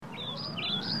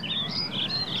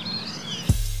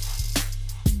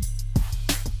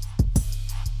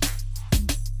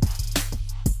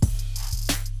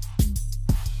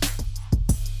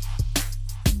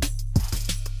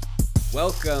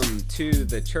Welcome to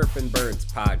the Chirpin' Birds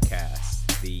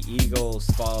podcast. The Eagles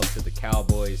fall to the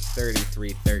Cowboys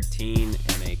 33-13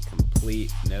 in a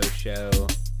complete no-show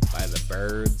by the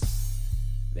Birds.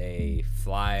 They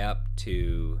fly up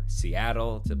to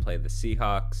Seattle to play the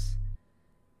Seahawks.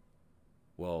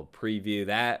 We'll preview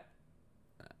that.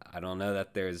 I don't know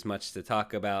that there's much to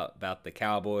talk about the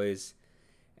Cowboys.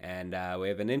 And we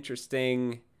have an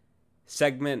interesting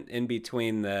segment in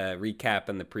between the recap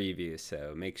and the preview,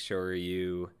 so make sure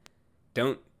you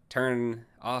don't turn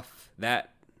off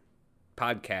that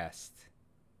podcast.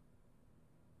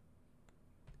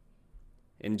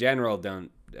 In general,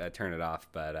 don't turn it off,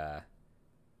 but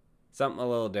something a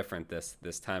little different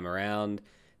this time around,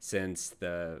 since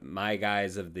my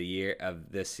guys of the year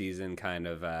of this season kind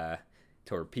of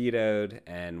torpedoed,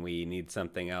 and we need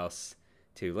something else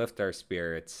to lift our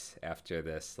spirits after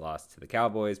this loss to the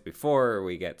Cowboys. Before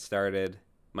we get started,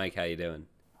 Mike, how you doing?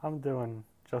 I'm doing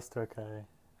just okay.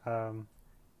 At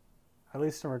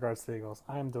least in regards to the Eagles,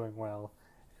 I am doing well.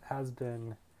 It has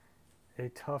been a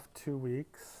tough 2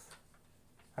 weeks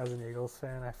as an Eagles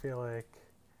fan. I feel like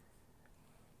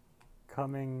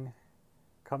coming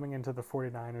into the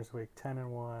 49ers week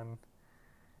 10-1,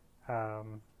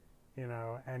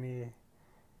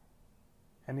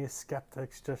 any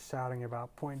skeptics just shouting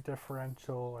about point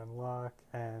differential and luck,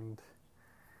 and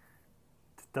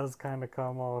it does kind of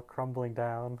come all crumbling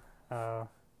down. I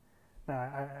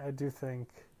do think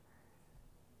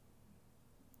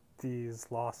these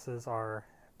losses are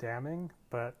damning,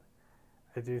 but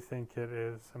I do think it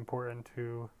is important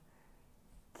to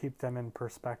keep them in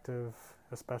perspective,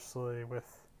 especially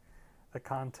with the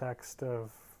context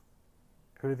of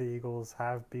who the Eagles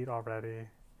have beat already.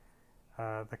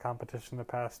 The competition the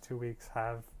past 2 weeks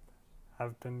have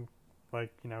been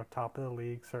top of the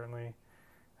league, certainly.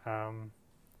 I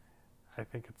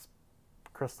think it's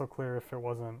crystal clear, if it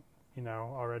wasn't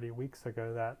already weeks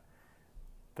ago, that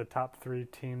the top three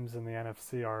teams in the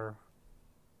NFC are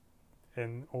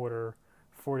in order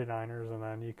 49ers, and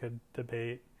then you could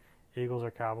debate Eagles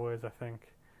or Cowboys. I think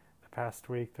the past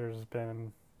week there's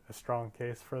been a strong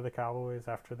case for the Cowboys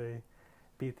after they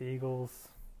beat the Eagles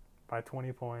by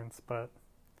 20 points, but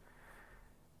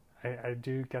I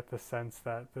do get the sense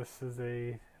that this is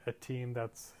a team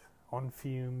that's on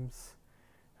fumes,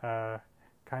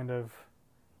 kind of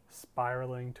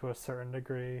spiraling to a certain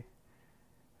degree,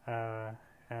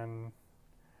 and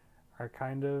are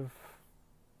kind of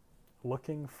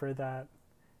looking for that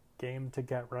game to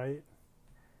get right.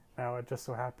 Now, it just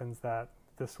so happens that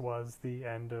this was the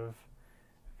end of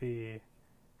the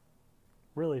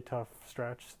really tough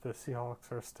stretch. The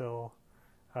Seahawks are still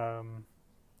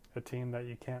a team that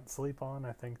you can't sleep on.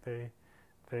 I think they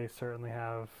certainly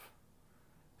have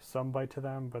some bite to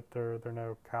them, but they're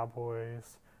no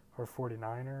Cowboys or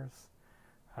 49ers.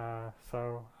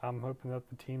 So I'm hoping that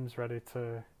the team's ready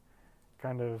to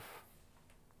kind of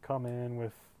come in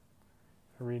with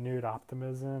renewed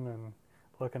optimism and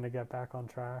looking to get back on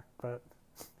track. But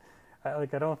I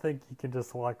don't think you can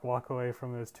just walk away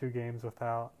from those two games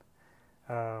without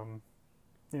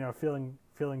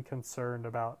feeling concerned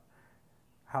about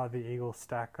how the Eagles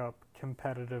stack up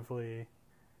competitively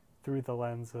through the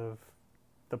lens of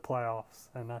the playoffs,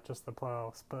 and not just the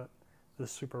playoffs, but the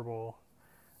Super Bowl.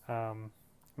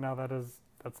 Now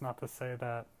that's not to say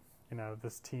that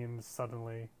this team's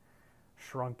suddenly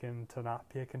shrunken to not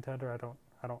be a contender.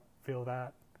 I don't feel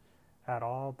that at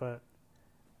all, but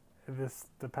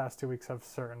the past 2 weeks have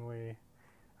certainly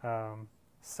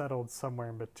settled somewhere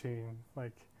in between.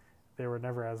 Like, they were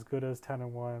never as good as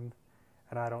 10-1,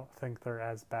 and I don't think they're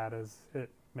as bad as it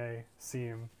may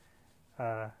seem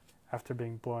after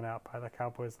being blown out by the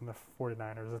Cowboys and the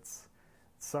 49ers. It's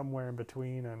somewhere in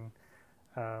between, and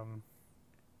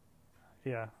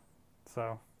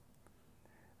so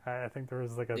I think there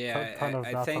is a ton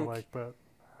of not to like, but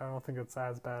I don't think it's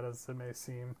as bad as it may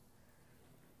seem.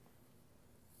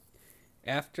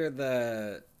 After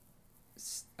the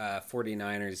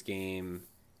 49ers game,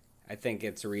 I think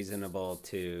it's reasonable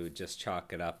to just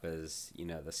chalk it up as,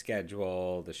 the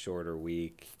schedule, the shorter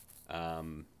week,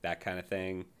 that kind of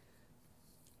thing.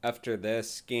 After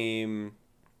this game,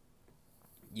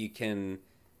 you can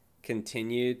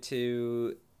continue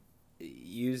to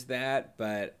use that,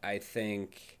 but I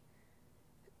think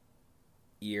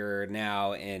you're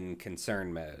now in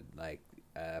concern mode. Like,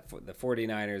 for the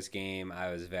 49ers game,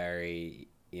 I was very,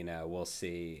 we'll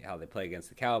see how they play against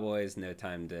the Cowboys. No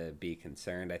time to be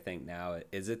concerned. I think now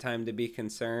is a time to be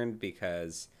concerned,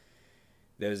 because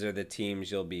those are the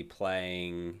teams you'll be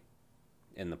playing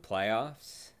in the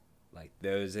playoffs. Like,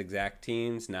 those exact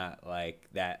teams, not like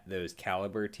those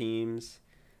caliber teams.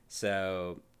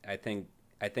 So I think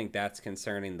I think that's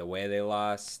concerning. The way they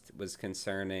lost was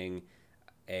concerning.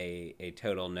 A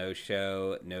total no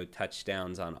show, no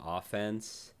touchdowns on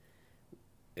offense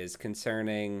is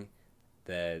concerning.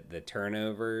 The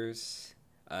turnovers,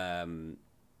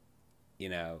 you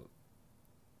know,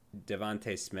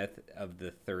 Devontae Smith of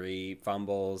the three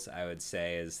fumbles, I would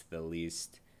say is the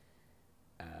least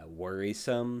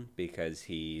worrisome because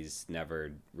he's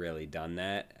never really done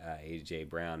that. AJ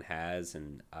Brown has,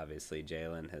 and obviously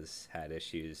Jalen has had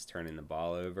issues turning the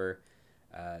ball over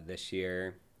this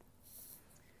year.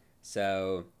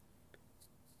 So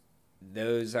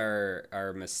those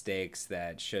are mistakes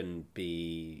that shouldn't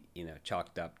be,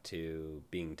 chalked up to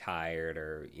being tired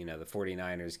or, the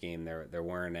 49ers game, there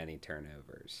weren't any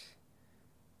turnovers.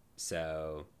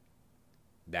 So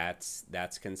that's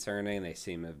concerning. They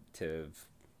seem to have,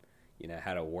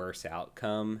 had a worse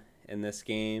outcome in this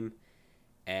game.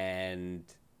 And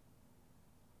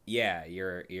yeah,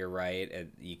 you're right.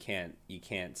 You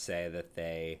can't say that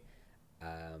they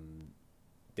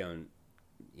don't,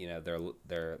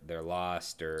 they're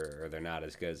lost or they're not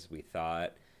as good as we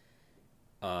thought.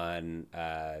 On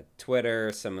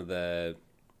Twitter, some of the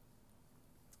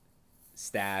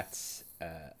stats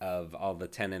of all the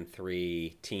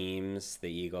 10-3 teams,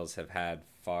 the Eagles have had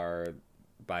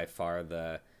by far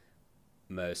the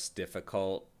most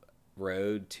difficult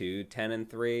road to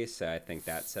 10-3. So I think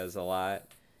that says a lot.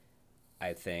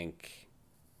 I think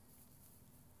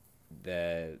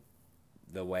the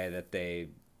way that they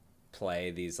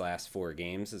play these last four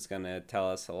games is going to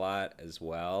tell us a lot as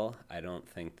well. I don't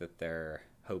think that they're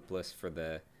hopeless for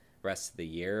the rest of the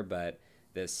year, but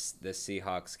this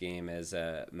Seahawks game is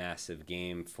a massive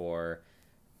game for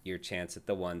your chance at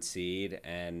the 1 seed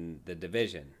and the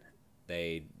division.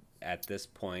 They, at this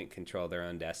point, control their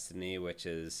own destiny, which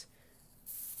is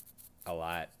a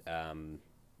lot,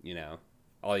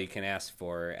 all you can ask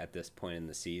for at this point in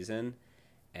the season.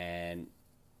 And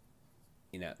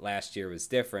last year was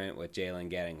different with Jalen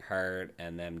getting hurt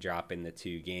and them dropping the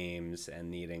 2 games and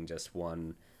needing just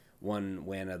one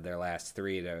win of their last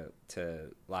 3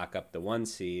 to lock up the 1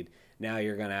 seed. Now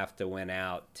you're going to have to win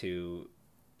out to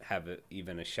have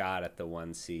even a shot at the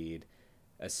 1 seed,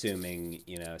 assuming,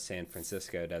 San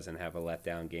Francisco doesn't have a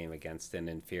letdown game against an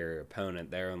inferior opponent.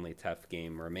 Their only tough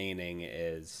game remaining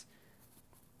is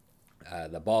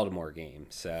the Baltimore game.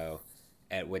 So,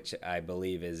 at which I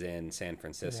believe is in San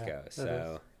Francisco.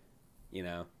 So,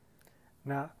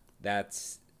 now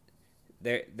that's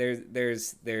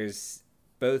there's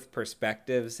both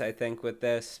perspectives, I think, with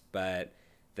this, but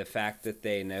the fact that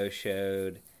they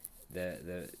no-showed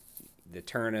the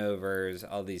turnovers,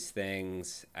 all these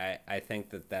things, I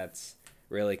think that's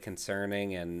really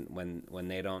concerning. And when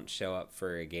they don't show up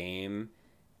for a game,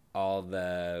 all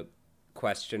the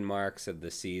question marks of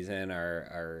the season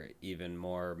are even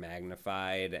more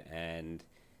magnified, and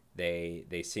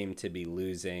they seem to be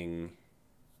losing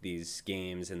these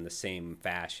games in the same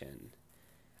fashion.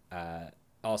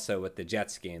 Also with the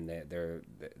Jets game,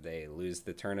 they lose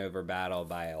the turnover battle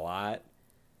by a lot.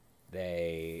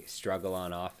 They struggle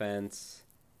on offense,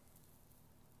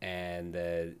 and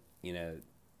the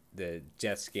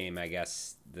Jets game, I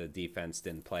guess the defense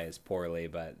didn't play as poorly,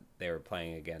 but they were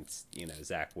playing against,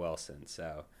 Zach Wilson.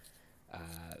 So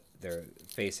they're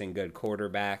facing good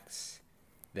quarterbacks.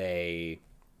 They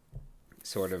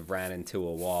sort of ran into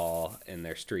a wall in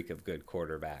their streak of good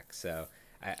quarterbacks. So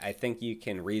I think you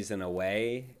can reason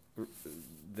away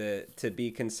to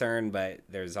be concerned, but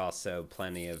there's also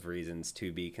plenty of reasons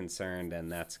to be concerned,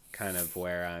 and that's kind of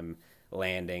where I'm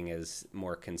landing, is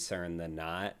more concerned than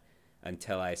not.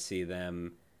 Until I see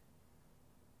them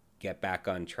get back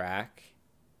on track,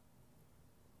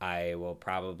 I will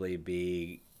probably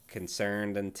be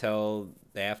concerned until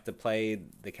they have to play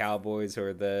the Cowboys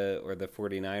or the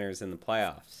 49ers in the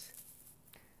playoffs.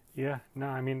 Yeah, no,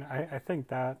 I mean, I think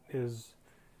that is,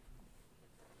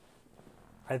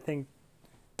 I think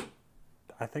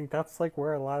that's like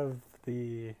where a lot of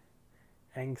the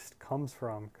angst comes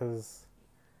from, because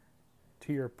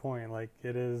to your point, like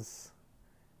it does,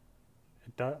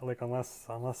 like unless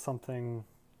something,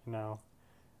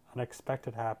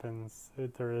 unexpected happens,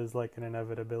 there is like an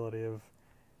inevitability of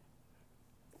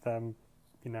them,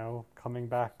 coming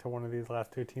back to one of these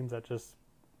last 2 teams that just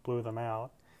blew them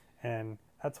out. And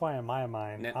that's why in my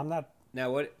mind, I'm not.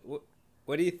 Now, what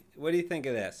do you think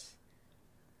of this?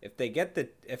 If they get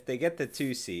the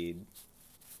 2 seed,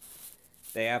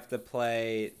 they have to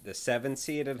play the 7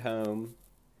 seed at home,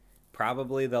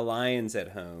 probably the Lions at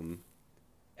home,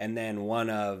 and then one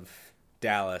of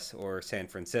Dallas or San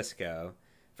Francisco,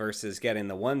 versus getting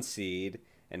the 1 seed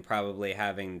and probably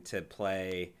having to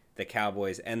play the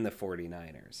Cowboys and the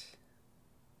 49ers.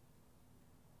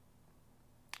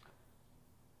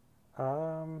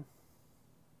 Um,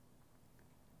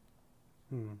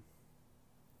 hmm.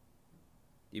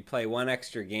 You play one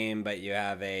extra game, but you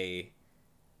have a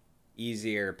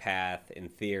easier path in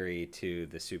theory to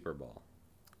the Super Bowl,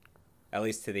 at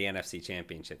least to the NFC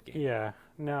Championship game. Yeah.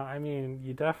 No, I mean,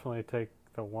 you definitely take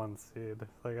the 1 seed.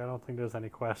 Like, I don't think there's any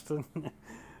question.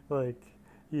 Like,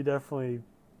 you definitely,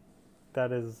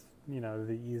 that is,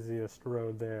 the easiest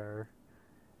road there.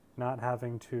 Not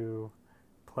having to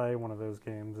play one of those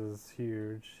games is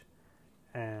huge.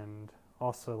 And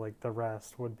also, like, the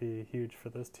rest would be huge for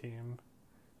this team,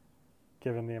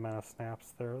 given the amount of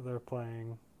snaps they're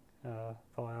playing the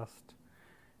last,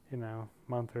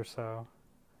 month or so.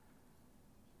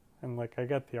 And, like, I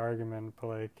get the argument, but,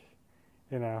 like,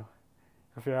 you know,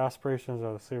 if your aspirations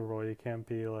are the Super Bowl, you can't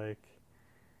be, like,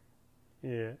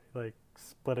 yeah, like,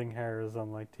 splitting hairs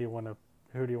on, like,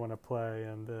 who do you want to play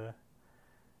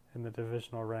in the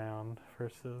divisional round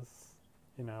versus,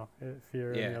 if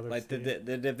you're in Yeah, the other like seed.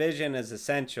 the division is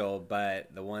essential,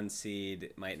 but the 1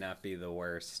 seed might not be the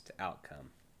worst outcome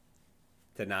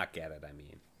to not get it. I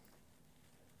mean,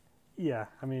 Yeah,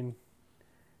 I mean,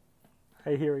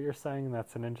 I hear what you're saying.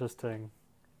 That's an interesting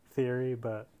theory,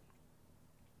 but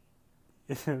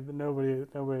nobody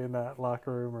in that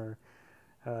locker room or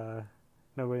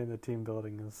nobody in the team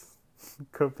building is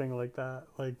coping like that.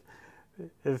 Like,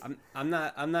 if I'm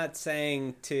not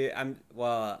saying to I'm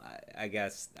well I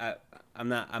guess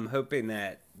I'm hoping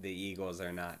that the Eagles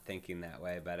are not thinking that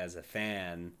way, but as a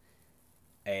fan,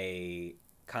 a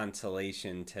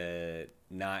consolation to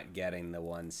not getting the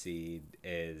 1 seed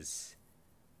is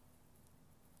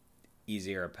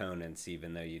easier opponents,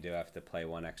 even though you do have to play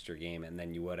one extra game, and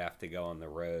then you would have to go on the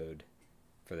road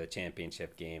for the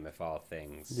championship game if all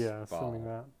things yeah, assuming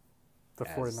that the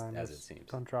as it 49ers seems.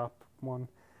 don't drop one.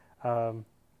 Um,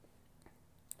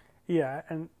 yeah,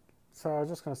 and so I was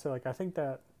just gonna say, like, I think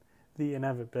that the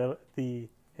inevitability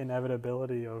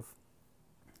of,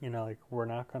 like, we're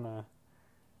not gonna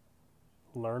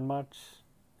learn much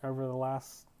over the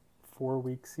last 4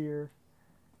 weeks here.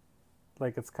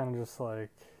 Like, it's kind of just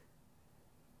like,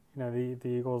 the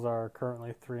Eagles are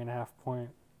currently 3.5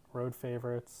 point road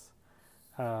favorites.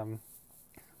 The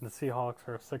Seahawks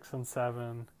are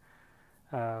 6-7.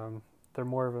 They're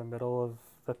more of a middle of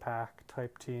the pack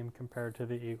type team compared to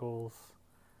the Eagles.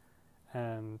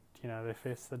 And, they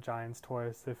face the Giants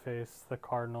twice. They face the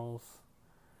Cardinals.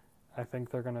 I think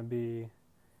they're going to be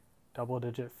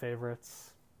double-digit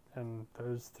favorites in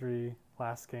those 3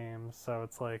 last games. So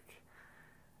it's like,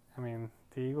 I mean,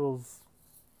 the Eagles,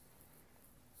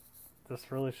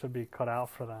 this really should be cut out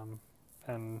for them.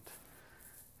 And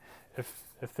if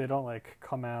they don't, like,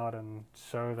 come out and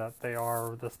show that they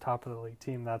are this top of the league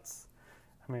team, if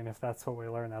that's what we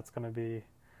learn, that's going to be,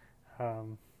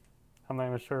 I'm not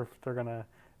even sure if they're going to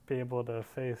be able to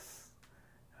face,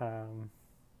 the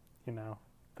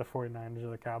 49ers or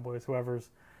the Cowboys, whoever's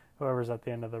at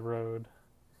the end of the road,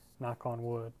 knock on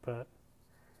wood. But,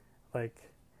 like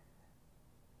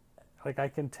I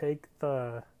can take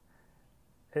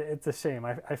it's a shame.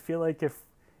 I feel like if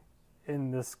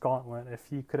in this gauntlet,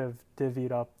 if you could have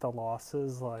divvied up the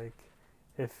losses, like,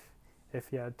 if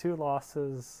you had 2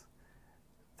 losses,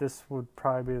 this would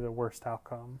probably be the worst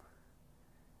outcome.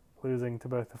 Losing to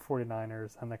both the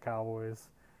 49ers and the Cowboys,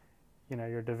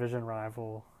 your division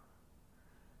rival,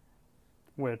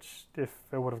 which, if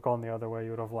it would have gone the other way, you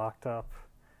would have locked up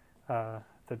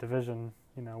the division,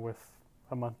 with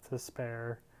a month to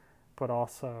spare, but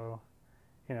also,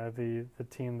 the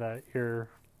team that you're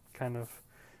kind of,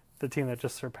 the team that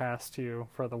just surpassed you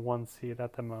for the 1 seed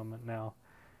at the moment now.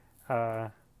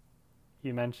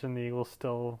 You mentioned the Eagles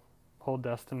still hold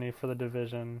destiny for the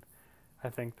division. I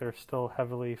think they're still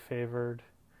heavily favored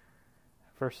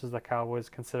versus the Cowboys,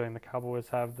 considering the Cowboys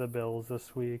have the Bills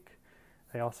this week.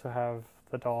 They also have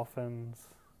the Dolphins.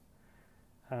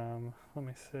 Let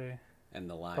me see. And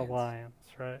the Lions. The Lions,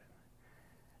 right?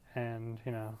 And,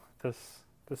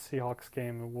 the Seahawks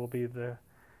game will be the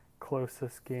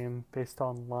closest game based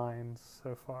on lines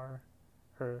so far,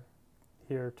 or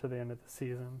here to the end of the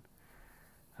season.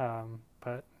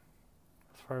 But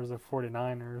as far as the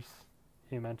 49ers,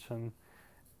 you mentioned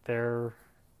their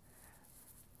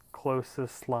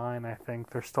closest line. I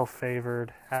think they're still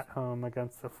favored at home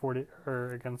against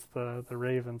against the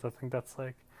Ravens. I think that's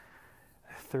like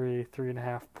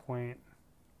 3.5 point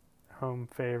home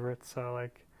favorite. So,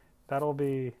 like, that'll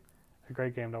be a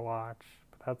great game to watch.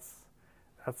 But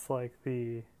that's like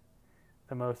the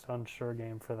most unsure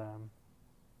game for them.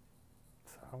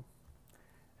 So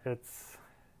it's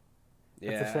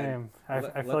a shame.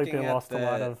 I feel like they lost a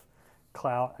lot of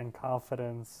clout and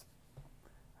confidence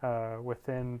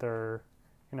within their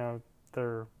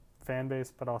fan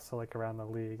base, but also like around the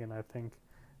league. And I think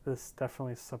this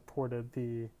definitely supported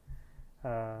the,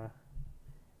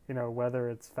 whether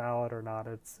it's valid or not,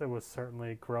 it was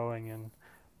certainly growing in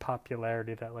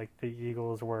popularity that like the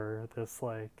Eagles were this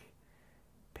like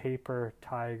paper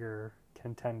tiger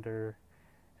contender,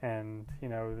 and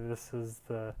this is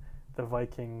the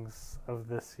Vikings of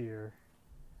this year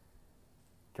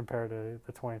compared to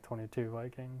the 2022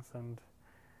 Vikings. And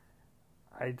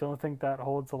I don't think that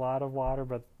holds a lot of water,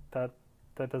 but that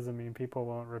doesn't mean people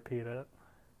won't repeat it.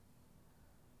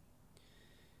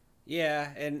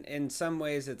 Yeah, and in some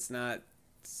ways it's not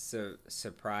so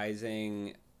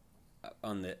surprising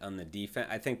on the defense.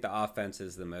 I think the offense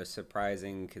is the most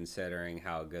surprising considering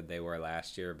how good they were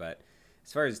last year. But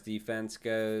as far as defense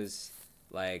goes,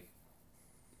 like,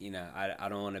 I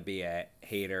don't want to be a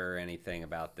hater or anything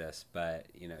about this, but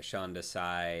Sean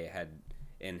Desai had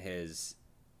in his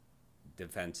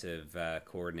defensive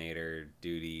coordinator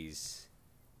duties,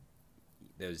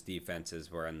 those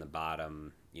defenses were in the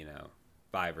bottom,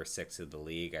 5 or 6 of the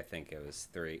league. I think it was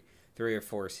three or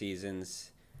 4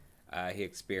 seasons he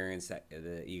experienced that.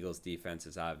 The Eagles defense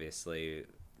is obviously,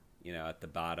 at the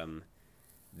bottom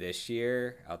this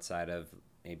year, outside of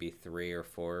maybe 3 or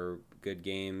 4 good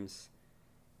games.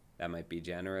 That might be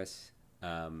generous.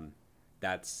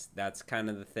 That's kind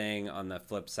of the thing. On the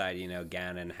flip side,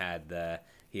 Gannon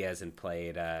he hasn't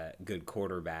played good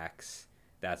quarterbacks.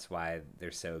 That's why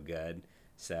they're so good.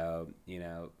 So,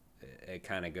 it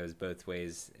kind of goes both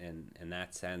ways in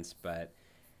that sense. But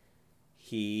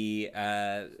he,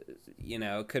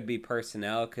 could be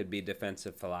personnel, could be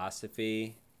defensive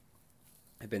philosophy.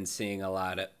 I've been seeing a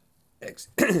lot of,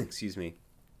 excuse me,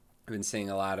 I've been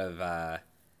seeing a lot of,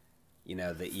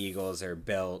 the Eagles are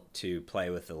built to play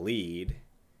with the lead,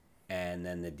 and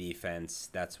then the defense,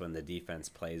 that's when the defense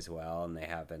plays well, and they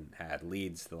haven't had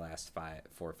leads the last 4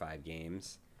 or 5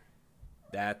 games.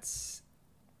 That's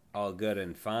all good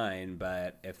and fine,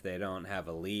 but if they don't have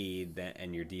a lead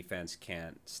and your defense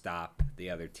can't stop the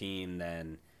other team,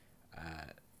 then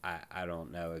I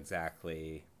don't know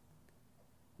exactly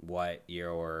what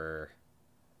your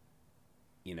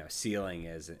ceiling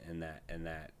is in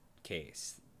that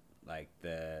case. Like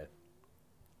the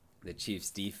Chiefs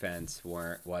defense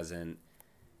wasn't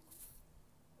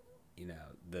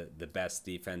the best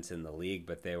defense in the league,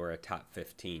 but they were a top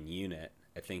 15 unit.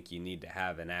 I think you need to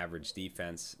have an average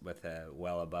defense with a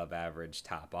well above average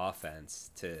top offense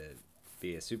to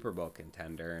be a Super Bowl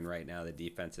contender, and right now the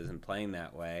defense isn't playing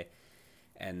that way,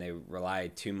 and they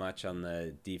relied too much on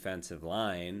the defensive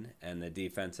line, and the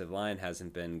defensive line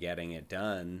hasn't been getting it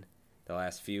done the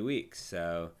last few weeks.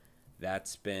 So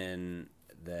that's been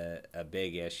a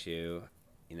big issue.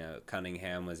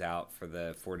 Cunningham was out for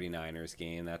the 49ers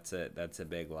game. That's a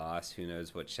big loss. Who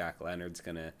knows what Shaq Leonard's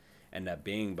going to end up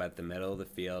being, but the middle of the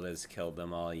field has killed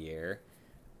them all year.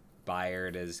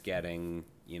 Byard is getting,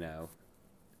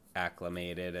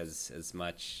 acclimated as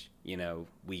much,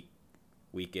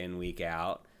 week in, week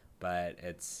out, but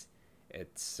it's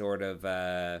sort of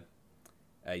a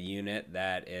unit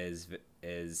that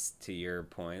is to your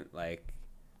point, like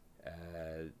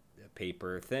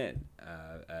paper thin,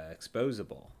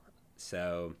 exposable.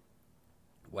 So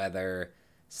whether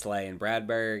Slay and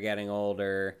Bradbury are getting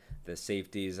older, the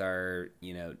safeties are,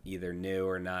 either new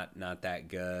or not that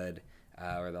good,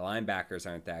 or the linebackers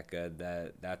aren't that good,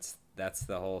 that's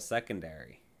the whole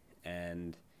secondary.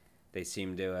 And they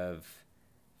seem to have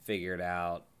figured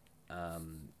out,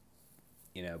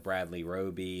 Bradley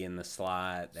Roby in the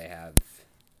slot.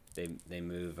 They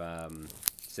move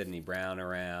Sidney Brown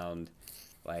around.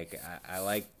 Like I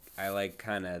like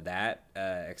kind of that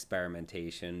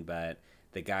experimentation, but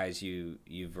the guys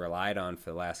you've relied on for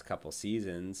the last couple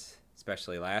seasons,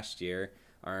 especially last year,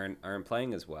 aren't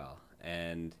playing as well.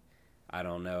 And I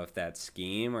don't know if that's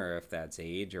scheme or if that's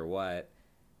age or what,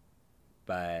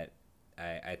 but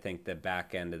I think the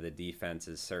back end of the defense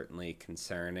is certainly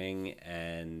concerning,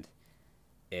 and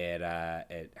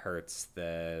it hurts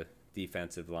the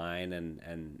defensive line,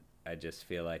 and I just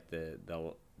feel like the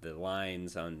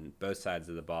lines on both sides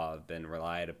of the ball have been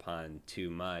relied upon too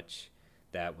much,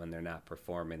 that when they're not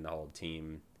performing, the whole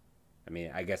team, I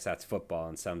mean, I guess that's football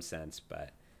in some sense,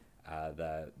 but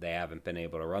they haven't been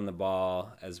able to run the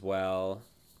ball as well,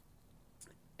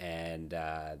 and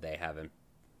they haven't,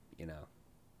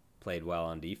 played well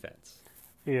on defense.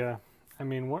 Yeah, I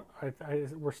mean,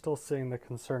 we're still seeing the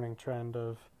concerning trend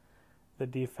of the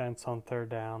defense on third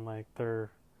down. Like, they're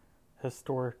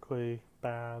historically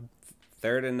bad.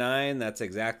 3rd and 9, that's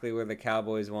exactly where the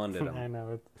Cowboys wanted them. I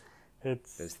know,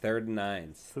 it's 3rd and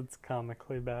 9s. It's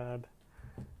comically bad.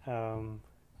 And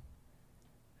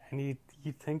you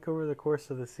think over the course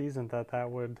of the season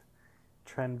that would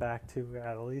trend back to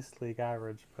at least league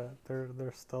average, but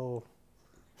they're still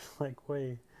like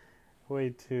way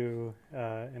too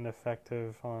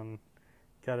ineffective on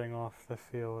getting off the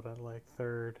field at like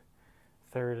third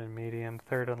and medium,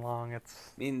 third and long.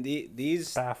 It's I mean,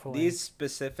 it's baffling. these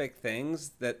specific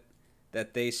things that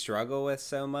they struggle with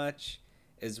so much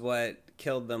is what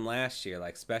killed them last year.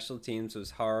 Like, special teams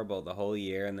was horrible the whole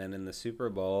year, and then in the Super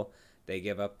Bowl they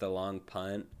give up the long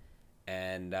punt,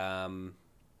 and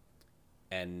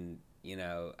you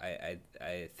know, I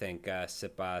think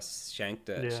Sipas shanked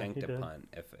a punt,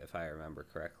 if I remember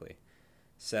correctly.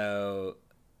 So,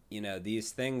 you know,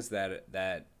 these things that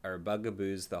are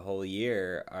bugaboos the whole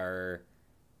year are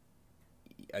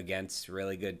against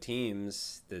really good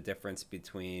teams, the difference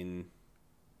between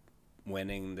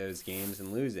winning those games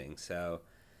and losing. So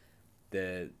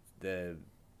the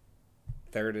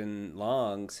third and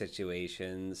long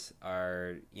situations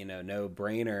are, you know, no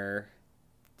brainer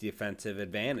defensive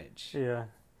advantage. Yeah.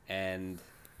 And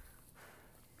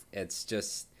it's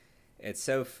just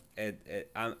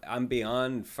I'm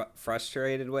beyond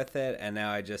frustrated with it, and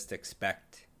now I just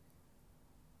expect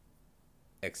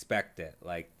it.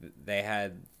 Like, they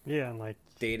had, yeah, like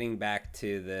dating back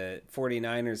to the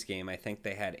 49ers game, I think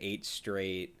they had 8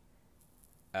 straight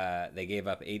they gave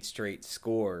up 8 straight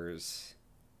scores,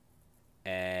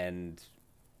 and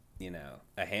you know,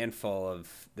 a handful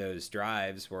of those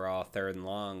drives were all third and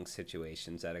long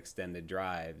situations at extended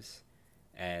drives.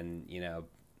 And you know,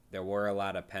 there were a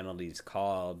lot of penalties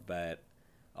called, but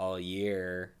all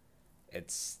year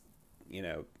it's, you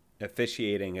know,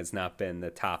 officiating has not been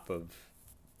the top of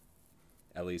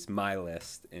at least my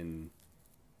list in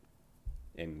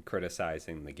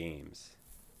criticizing the games.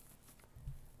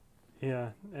 Yeah,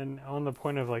 and on the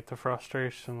point of like the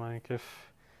frustration, like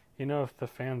if you know, if the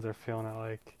fans are feeling it,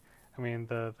 like I mean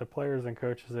the players and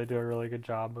coaches, they do a really good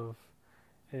job of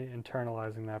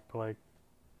internalizing that, but like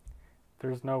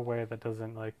there's no way that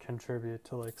doesn't like contribute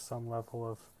to like some level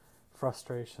of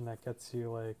frustration that gets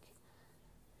you like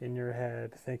in your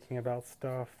head thinking about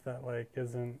stuff that like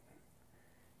isn't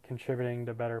contributing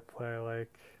to better play.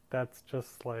 Like that's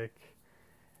just like,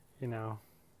 you know,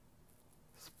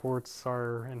 sports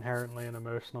are inherently an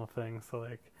emotional thing. So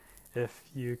like if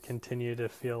you continue to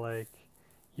feel like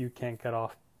you can't get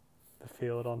off the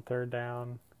field on third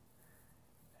down,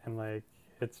 and like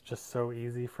it's just so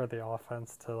easy for the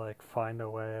offense to like find a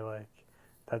way, like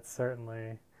that's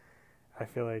certainly, I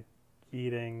feel like,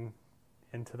 eating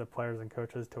into the players and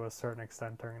coaches to a certain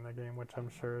extent during the game, which I'm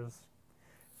sure is,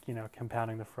 you know,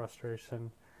 compounding the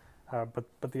frustration.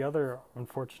 But the other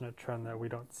unfortunate trend that we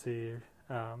don't see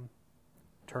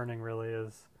turning really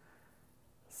is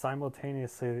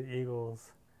simultaneously the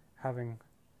Eagles having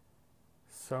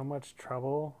so much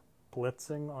trouble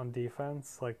blitzing on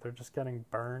defense. Like they're just getting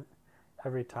burnt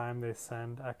every time they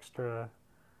send extra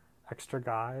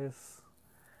guys.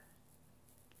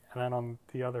 And then on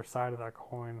the other side of that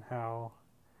coin, how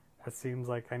it seems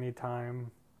like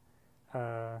anytime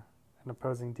an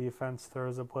opposing defense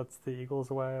throws a blitz the Eagles'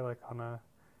 way, like on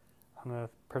a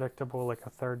predictable, like a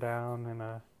third down in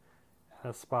a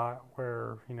spot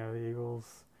where, you know, the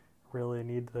Eagles really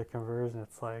need the conversion,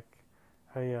 it's like,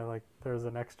 oh yeah, like there's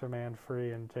an extra man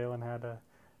free and Jalen had to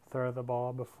throw the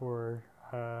ball before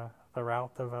the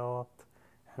route developed,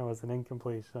 and it was an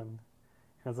incompletion. And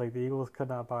it's like the Eagles could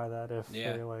not buy that if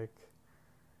they like,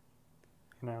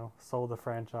 you know, sold the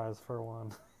franchise for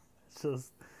one. It's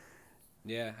just,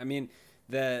 yeah. I mean,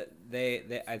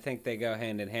 they I think they go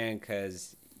hand in hand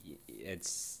because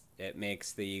it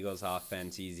makes the Eagles'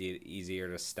 offense easier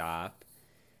to stop,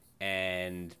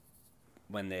 and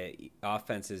when the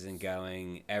offense isn't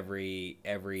going, every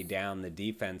down the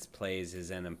defense plays is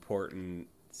an important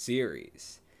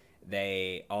series.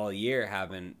 They all year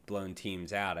haven't blown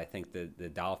teams out. I think the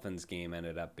Dolphins game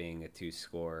ended up being a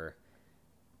 2-score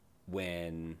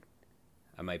win.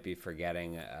 I might be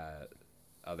forgetting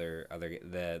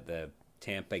the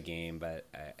Tampa game, but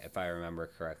if I remember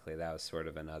correctly, that was sort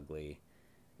of an ugly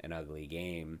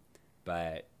game.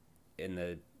 But in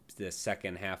the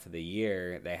second half of the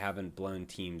year, they haven't blown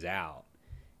teams out,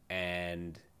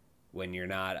 and when you're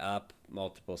not up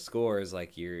multiple scores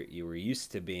like you were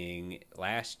used to being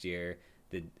last year,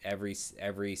 every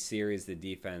series the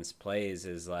defense plays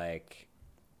is like,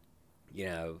 you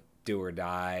know, do or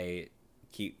die,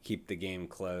 keep the game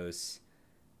close,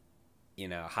 you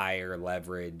know, higher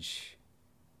leverage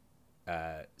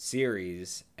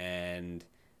series. And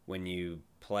when you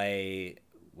play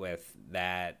with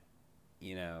that,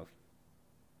 you know,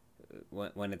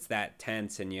 when it's that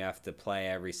tense and you have to play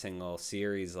every single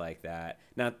series like that,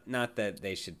 not that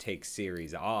they should take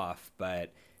series off,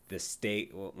 but the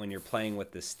stake when you're playing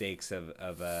with the stakes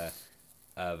of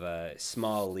a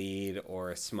small lead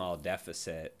or a small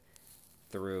deficit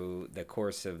through the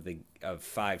course of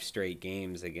 5 straight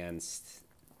games against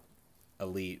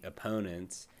elite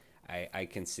opponents. I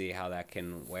can see how that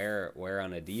can wear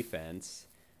on a defense,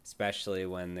 especially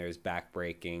when there's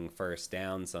backbreaking first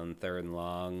downs on 3rd and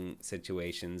long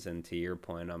situations, and to your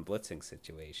point, on blitzing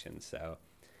situations. So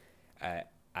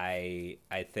I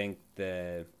think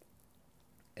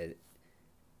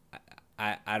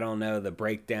I don't know the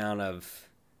breakdown of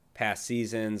past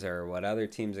seasons or what other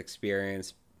teams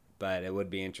experience, but it would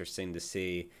be interesting to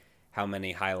see how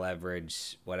many high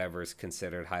leverage, whatever is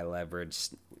considered high leverage,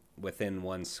 within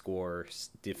one score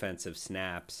defensive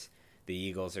snaps the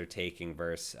Eagles are taking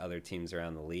versus other teams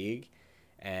around the league.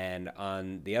 And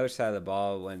on the other side of the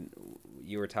ball, when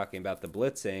you were talking about the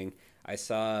blitzing, I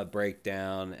saw a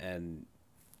breakdown, and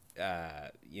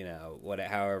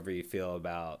however you feel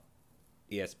about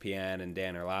ESPN and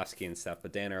Dan Orlovsky and stuff,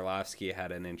 but Dan Orlovsky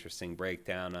had an interesting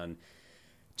breakdown on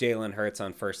Jalen Hurts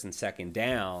on 1st and 2nd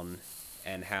down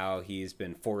and how he's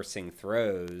been forcing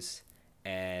throws,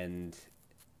 and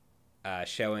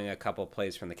showing a couple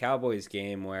plays from the Cowboys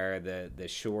game where the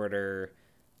shorter,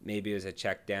 maybe it was a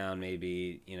check down,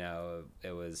 maybe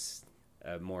it was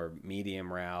a more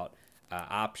medium route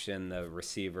option, the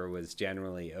receiver was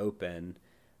generally open,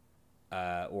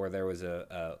 or there was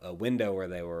a window where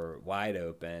they were wide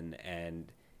open,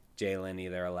 and Jalen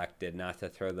either elected not to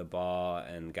throw the ball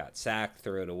and got sacked,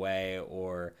 threw it away,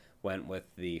 or went with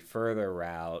the further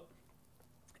route.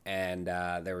 And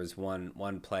there was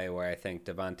one play where I think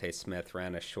Devontae Smith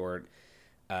ran a short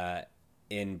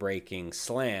in-breaking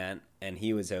slant, and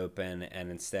he was open,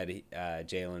 and instead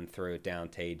Jalen threw it down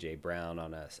to A.J. Brown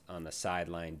on a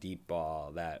sideline deep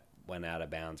ball that went out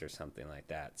of bounds or something like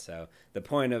that. So the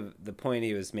point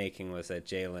he was making was that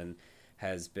Jalen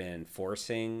has been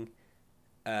forcing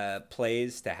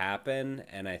plays to happen,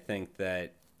 and I think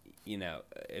that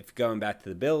if going back to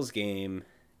the Bills game,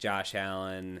 Josh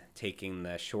Allen taking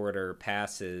the shorter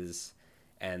passes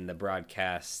and the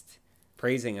broadcast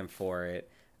praising him for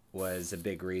it was a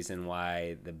big reason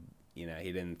why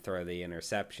he didn't throw the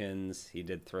interceptions. He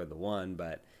did throw the one,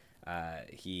 but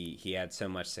he had so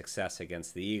much success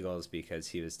against the Eagles because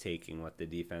he was taking what the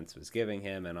defense was giving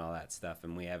him and all that stuff,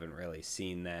 and we haven't really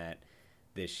seen that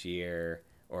this year,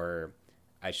 or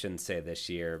I shouldn't say this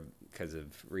year because of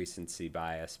recency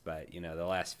bias, but the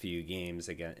last few games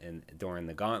again and during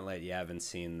the gauntlet, you haven't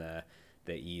seen the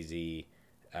easy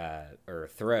or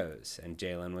throws. And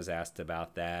Jalen was asked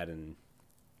about that, and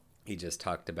he just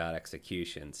talked about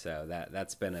execution. So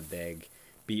that's been a big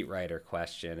beat writer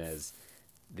question: is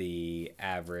the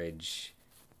average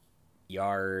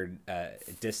yard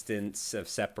distance of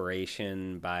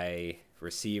separation by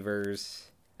receivers.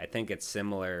 I think it's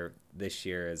similar this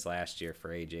year as last year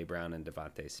for A.J. Brown and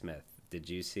Devontae Smith. Did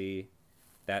you see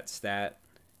that stat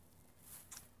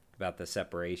about the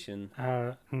separation?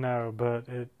 No, but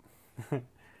it.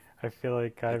 I feel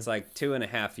like it's like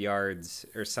 2.5 yards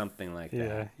or something like that.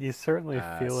 Yeah, you certainly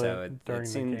feel it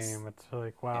during the game. It's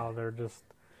like, wow, they're just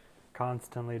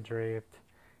constantly draped.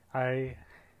 It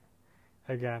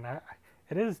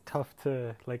is tough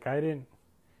to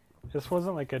this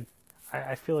wasn't like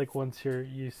I feel like once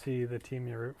you see the team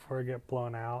you root for get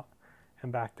blown out in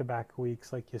back-to-back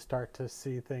weeks, like you start to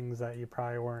see things that you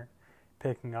probably weren't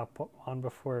picking up on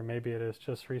before. Maybe it is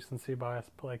just recency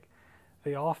bias, but like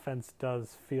the offense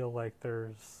does feel like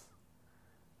there's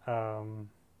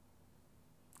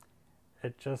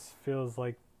it just feels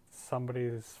like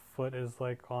somebody's foot is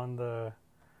like on the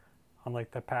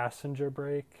passenger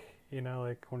brake,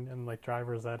 like when in like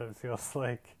driver's ed, it feels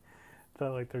like that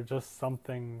like there's just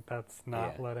something that's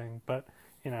not letting. But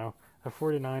the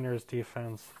 49ers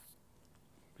defense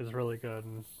is really good,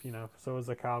 and so is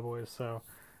the Cowboys. So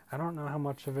I don't know how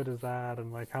much of it is that,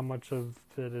 and like how much of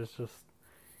it is just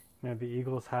the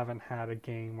Eagles haven't had a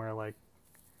game where like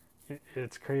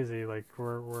it's crazy. Like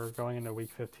we're going into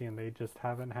week 15, they just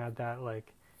haven't had that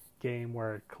like game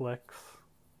where it clicks.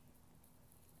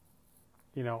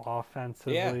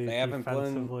 Offensively, they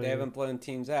haven't blown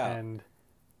teams out, and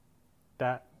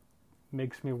that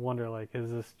makes me wonder, like, is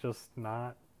this just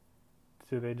not,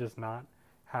 do they just not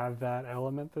have that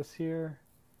element this year?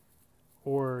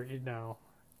 Or,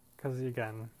 because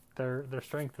again, their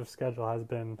strength of schedule has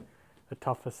been the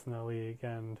toughest in the league,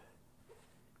 and,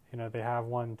 they have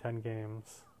won 10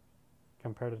 games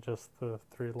compared to just the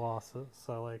 3 losses.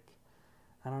 So, like,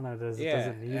 I don't know, does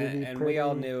it need to be and pretty?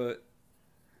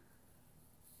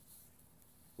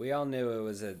 we all knew it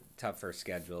was a tougher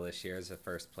schedule this year as a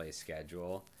first place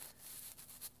schedule.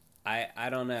 I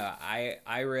don't know.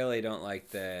 I really don't like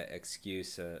the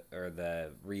excuse or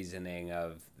the reasoning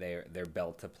of they're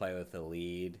built to play with the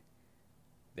lead.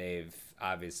 They've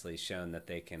obviously shown that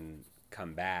they can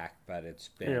come back, but it's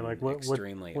Yeah, like been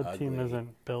extremely what team ugly.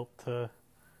 isn't built to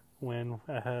win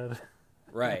ahead?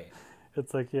 Right.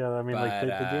 It's like, yeah, I mean, like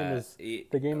But the game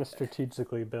is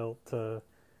strategically built to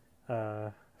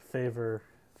favor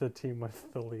the team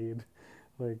with the lead.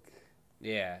 Like,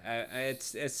 yeah,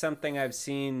 it's something I've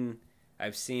seen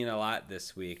a lot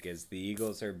this week is the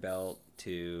Eagles are built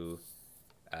to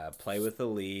play with the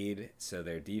lead so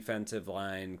their defensive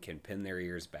line can pin their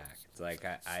ears back. It's like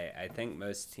I think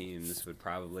most teams would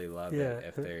probably love yeah, it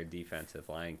if their defensive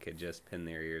line could just pin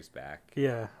their ears back.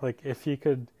 yeah, like if you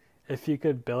could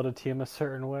build a team a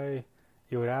certain way,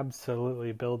 you would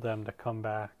absolutely build them to come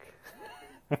back.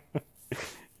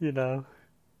 You know,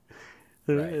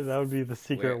 Right. that would be the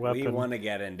secret We weapon. want to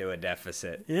get into a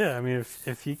deficit. Yeah, I mean,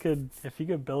 if you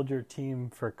could build your team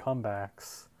for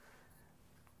comebacks,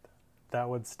 that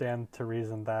would stand to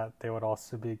reason that they would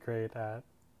also be great at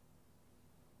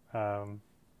um,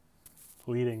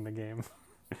 leading the game,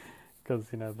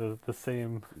 because you know the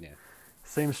Yeah.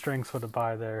 same strengths would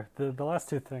apply there. The last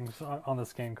two things on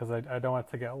this game, because I don't want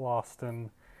to get lost in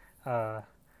uh,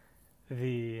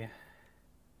 the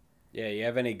Yeah, you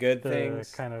have any good the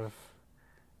things? kind of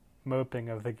moping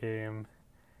of the game.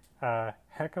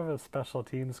 Heck of a special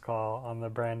teams call on the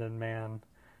Brandon Mann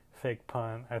fake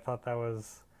punt. I thought that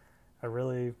was a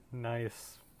really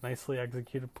nicely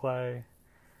executed play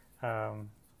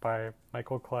by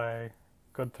Michael Clay.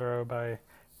 Good throw by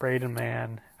Braden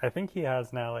Mann. I think he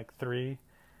has now like 3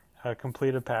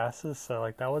 completed passes, so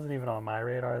like that wasn't even on my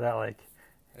radar that like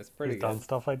That's pretty he's good. done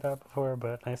stuff like that before,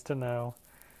 but nice to know.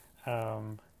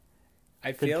 Um,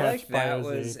 I Good feel catch like by that Ozzy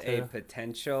was a too.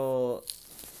 potential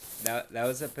that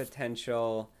was a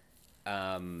potential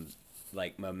um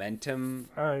like momentum.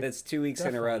 All right, That's 2 weeks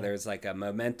in a row. definitely. There's like a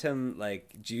momentum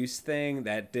like juice thing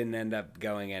that didn't end up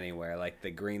going anywhere, like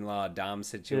the Greenlaw Dom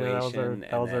Yeah, situation,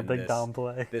 that and was our then big Dom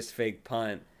play. this fake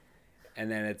punt,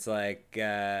 and then it's like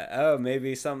oh,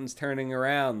 maybe something's turning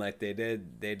around, like they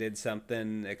did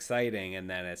something exciting, and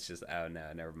then it's just, oh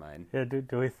no, never mind, Yeah,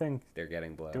 they're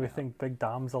getting do blown we out. think Big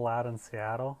Dom's allowed in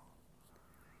Seattle?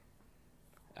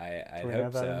 I'd Do we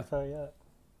have hope that so. info yet?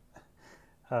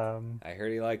 Um, I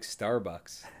heard he likes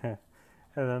Starbucks. and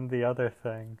then the other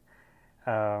thing,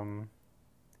 um,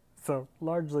 so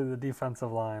largely the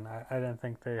defensive line. I didn't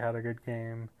think they had a good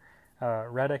game.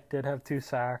 Reddick did have 2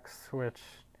 sacks, which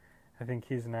I think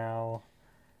he's now.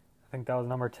 I think that was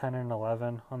number 10 and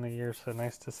 11 on the year, so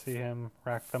nice to see him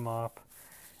rack them up.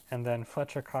 And then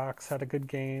Fletcher Cox had a good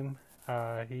game.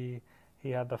 He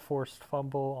had the forced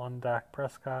fumble on Dak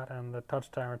Prescott and the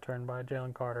touchdown return by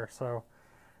Jalen Carter. So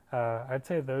I'd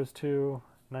say those 2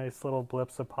 nice little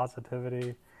blips of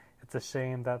positivity. It's a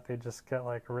shame that they just get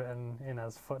like written in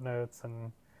as footnotes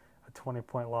and a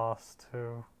 20-point loss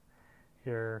to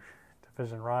your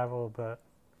division rival, but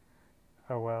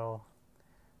oh well.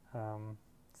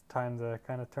 It's time to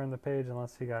kind of turn the page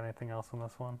unless you got anything else on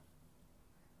this one.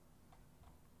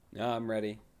 No, I'm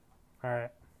ready. All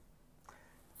right.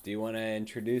 Do you want to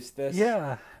introduce this?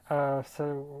 Yeah.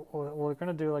 So we're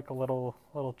gonna do like a little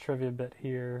trivia bit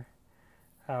here.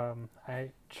 I'm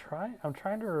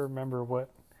trying to remember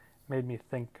what made me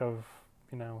think of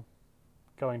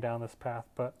going down this path,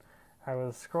 but I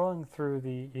was scrolling through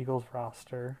the Eagles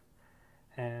roster,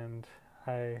 and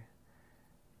I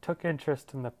took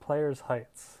interest in the players'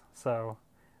 heights. So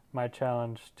my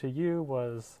challenge to you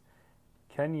was,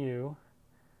 can you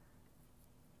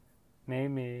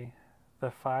name me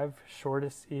the 5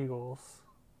 shortest Eagles?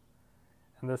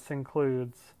 And this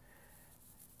includes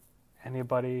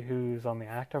anybody who's on the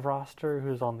active roster,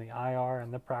 who's on the IR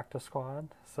and the practice squad.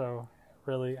 So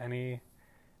really any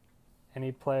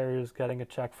player who's getting a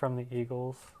check from the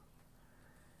Eagles.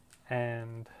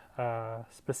 And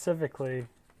specifically,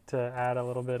 to add a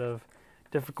little bit of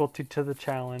difficulty to the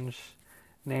challenge,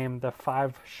 name the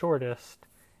 5 shortest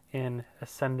in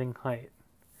ascending height.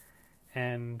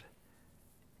 And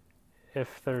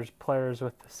if there's players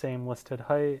with the same listed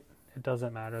height, it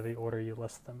doesn't matter the order you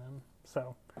list them in.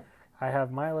 So I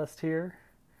have my list here.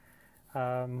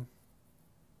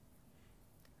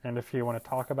 And if you want to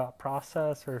talk about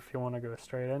process or if you want to go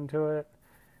straight into it,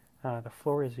 the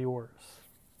floor is yours.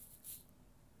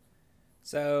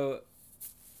 So,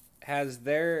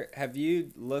 have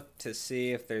you looked to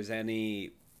see if there's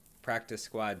any practice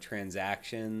squad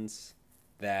transactions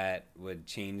that would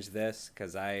change this?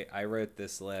 Because I wrote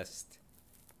this list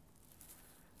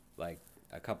like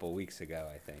a couple weeks ago,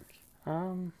 I think.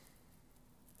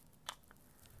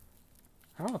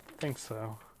 I don't think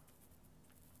so.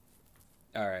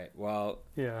 All right. Well,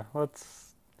 Yeah,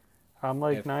 let's. I'm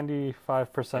like if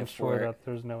 95% if sure we're that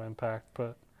there's no impact,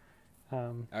 but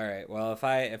all right. Well, if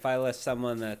I list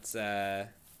someone that's not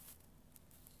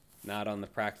on the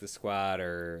practice squad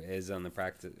or is on the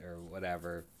practice or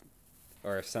whatever,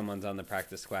 or if someone's on the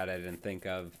practice squad I didn't think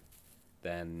of,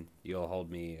 then you'll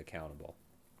hold me accountable.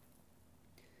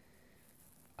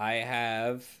 I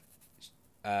have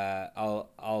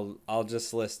I'll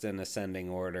just list in ascending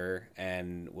order,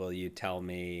 and will you tell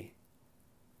me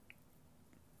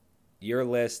your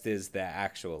list is the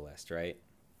actual list, right?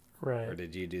 Or right.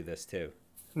 did you do this too?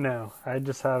 No, I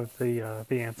just have the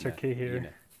answer No, key you here. know.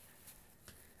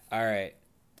 All right,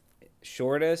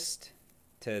 shortest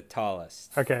to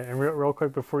tallest. Okay, and real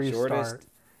quick before you start, Shortest.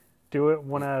 do it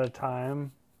one at a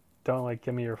time. Don't like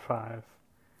give me your five,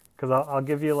 because I'll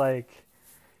give you like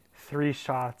three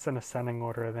shots in ascending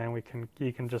order, and then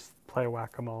you can just play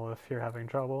whack-a-mole if you're having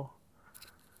trouble.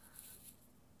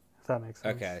 Does that make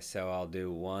sense? Okay, so I'll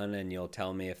do one, and you'll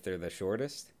tell me if they're the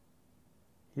shortest.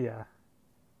 Yeah.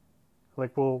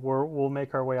 Like we'll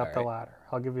make our way All up the right. ladder.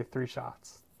 I'll give you three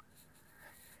shots.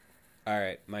 All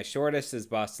right. My shortest is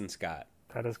Boston Scott.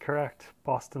 That is correct.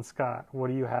 Boston Scott. What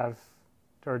do you have?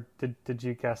 Or did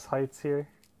you guess heights here?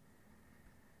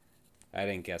 I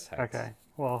didn't guess heights. Okay.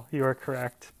 Well, you are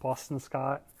correct. Boston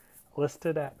Scott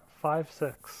listed at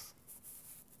 5'6".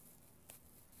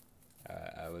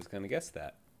 I was gonna guess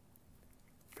that.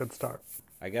 Good start.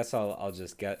 I guess I'll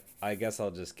just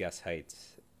guess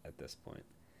heights at this point.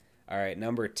 All right,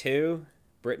 number 2,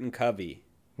 Britton Covey.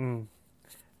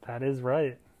 That is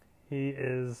right. He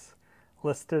is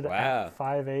listed Wow, at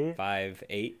 5'8",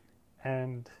 5'8".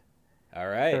 and All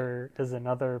right. there is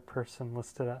another person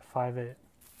listed at 5'8".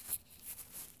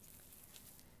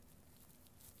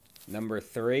 Number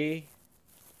 3,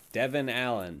 Devin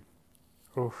Allen.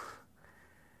 Oof.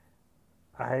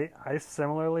 I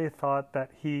similarly thought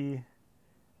that he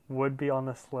would be on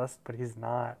this list, but he's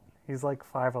not. He's like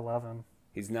 5'11".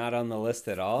 He's not on the list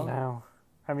at all. No.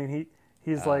 I mean,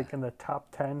 he's like in the top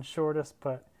 10 shortest,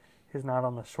 but he's not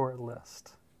on the short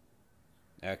list.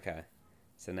 Okay,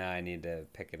 so now I need to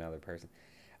pick another person.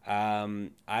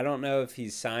 I don't know if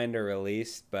he's signed or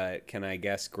released, but can I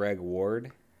guess Greg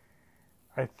Ward?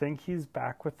 I think he's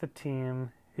back with the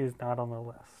team. He's not on the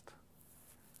list.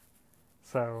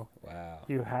 So Wow.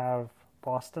 you have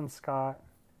Boston Scott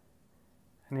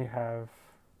and you have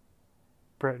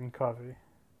Britton Covey.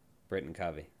 Britton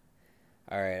Covey.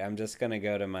 All right, I'm just going to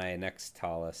go to my next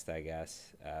tallest, I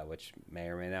guess, which may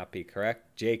or may not be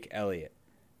correct. Jake Elliott.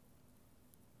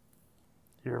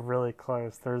 You're really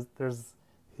close.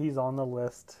 He's on the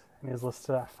list and he's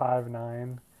listed at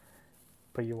 5'9",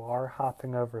 but you are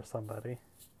hopping over somebody.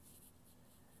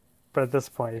 But at this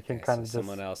point, you can Okay, kind so of just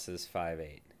someone else is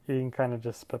 5'8". you can kind of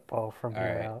just spitball from All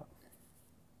here right. out.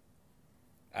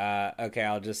 Okay,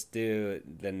 I'll just do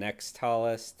the next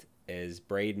tallest is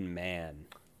Braden Mann.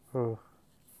 Ooh,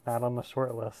 not on the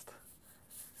short list.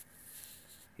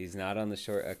 He's not on the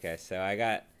short. Okay, so I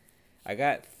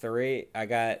got three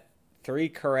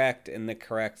correct in the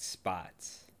correct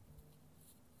spots.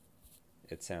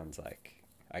 It sounds like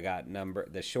I got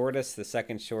the shortest, the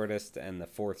second shortest, and the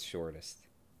fourth shortest.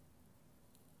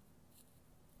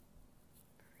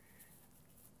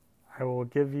 I will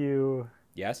give you.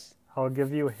 Yes. I'll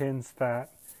give you hints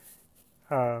that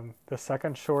the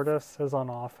second shortest is on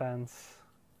offense,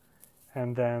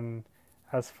 and then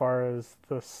as far as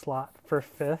the slot for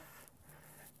fifth,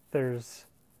 there's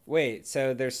Wait,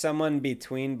 so there's someone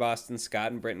between Boston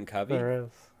Scott and Britton Covey? there is,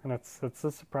 and it's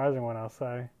a surprising one, I'll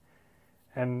say.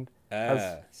 And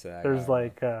so I there's got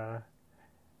like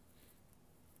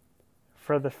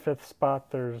for the fifth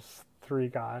spot, there's three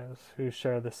guys who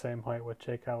share the same height with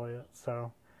Jake Elliott.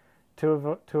 So two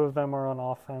of them are on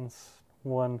offense,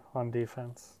 one on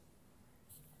defense.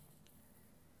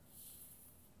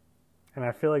 And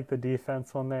I feel like the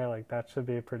defense one there, like that should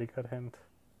be a pretty good hint.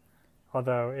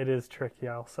 Although it is tricky,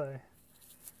 I'll say.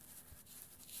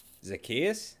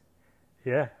 Zacchaeus?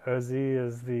 Yeah, OZ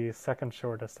is the second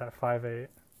shortest at 5'8".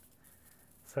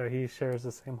 So he shares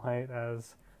the same height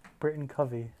as Britton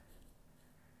Covey.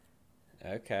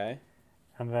 Okay.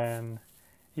 And then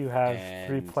you have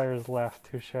three And players left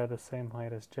who share the same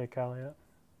height as Jake Elliott.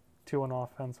 Two on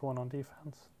offense, one on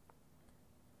defense.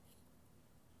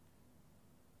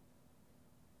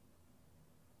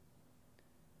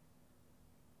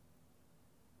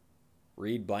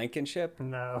 Reed Blankenship?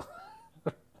 No.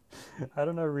 I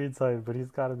don't know Reed's height, but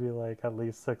he's got to be like at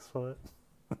least 6 foot.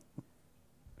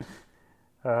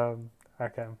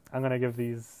 Okay, I'm going to give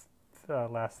these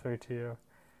last three to you.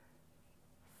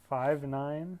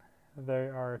 5'9",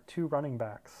 there are two running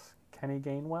backs, Kenny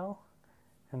Gainwell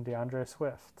and DeAndre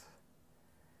Swift.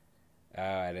 Oh,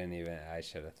 I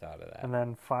should have thought of that. And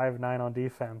then 5'9" on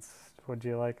defense. Would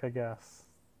you like a guess?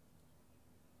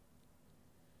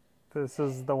 This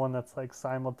is the one that's like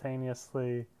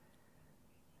simultaneously,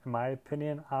 in my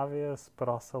opinion, obvious, but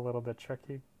also a little bit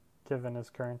tricky given his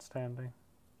current standing.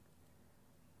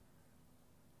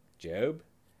 Job?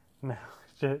 No,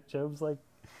 Job's like,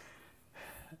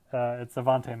 it's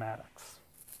Avonte Maddox.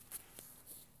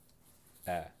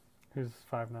 Who's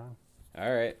 5'9".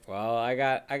 All right. Well, I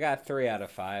got 3 out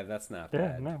of 5. That's not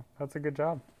bad. Yeah, no, that's a good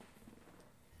job.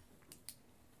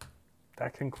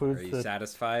 That concludes. Are you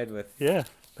satisfied with? Yeah,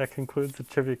 that concludes the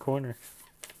Trivia Corner.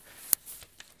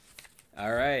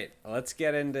 All right, let's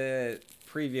get into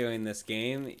previewing this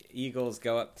game. Eagles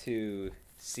go up to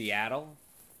Seattle,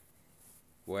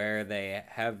 where they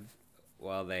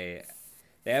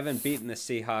haven't beaten the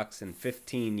Seahawks in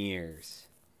 15 years.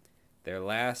 Their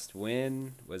last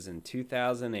win was in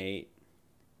 2008,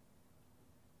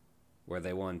 where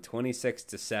they won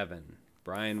 26-7.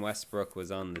 Brian Westbrook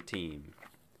was on the team.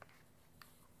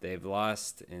 They've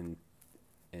lost in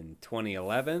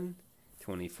 2011,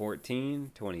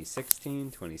 2014,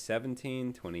 2016,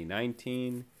 2017,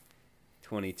 2019,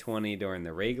 2020 during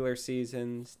the regular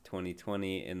seasons,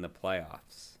 2020 in the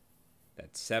playoffs.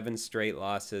 That's 7 straight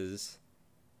losses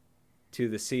to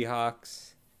the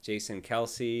Seahawks. Jason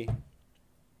Kelce,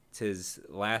 it's his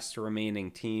last remaining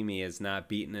team he has not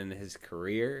beaten in his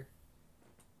career.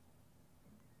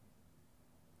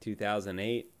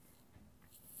 2008,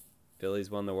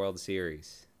 Phillies won the World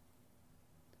Series.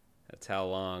 That's how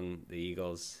long the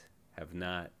Eagles have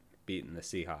not beaten the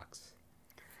Seahawks.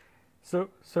 So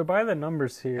by the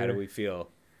numbers here, how do we feel?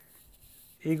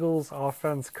 Eagles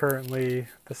offense currently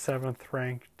the 7th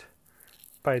ranked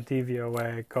by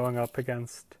DVOA, going up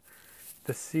against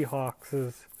the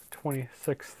Seahawks'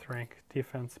 26th ranked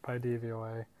defense by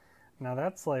DVOA. Now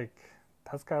that's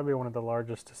got to be one of the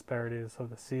largest disparities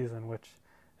of the season, which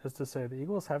is to say the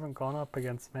Eagles haven't gone up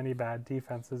against many bad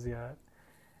defenses yet.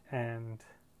 And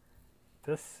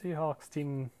this Seahawks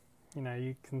team,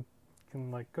 you can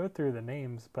like go through the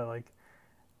names, but like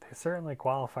they certainly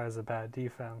qualify as a bad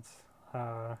defense.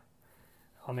 On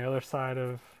the other side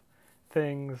of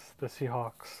things, the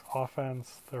Seahawks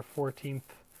offense, they're 14th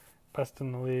best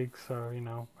in the league, so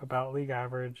about league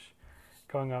average.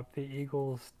 Going up the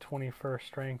Eagles'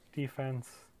 21st ranked defense.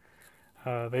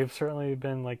 They've certainly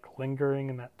been like lingering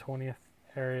in that 20th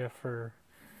area for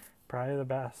probably the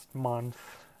best month.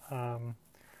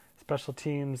 Special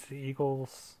teams, the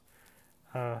Eagles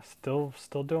still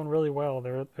doing really well.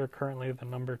 They're currently the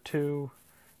number 2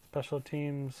 special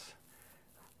teams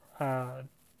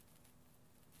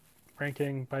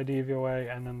ranking by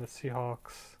DVOA, and then the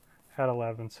Seahawks at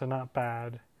 11, so not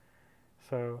bad.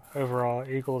 So overall,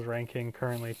 Eagles ranking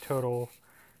currently total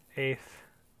 8th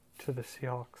to the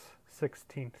Seahawks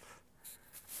 16th.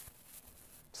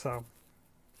 So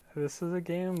this is a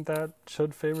game that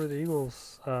should favor the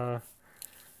Eagles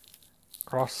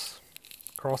across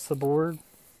the board.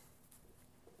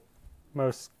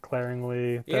 Most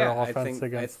glaringly, their offense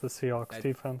against the Seahawks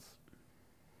defense.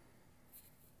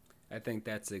 I think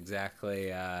that's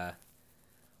exactly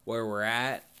where we're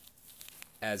at.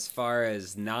 As far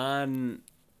as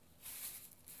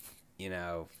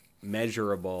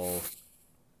measurable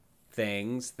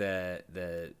things,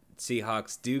 the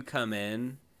Seahawks do come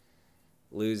in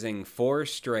losing 4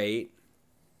 straight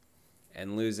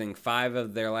and losing 5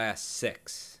 of their last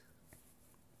 6.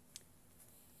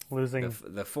 Losing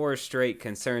the 4 straight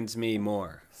concerns me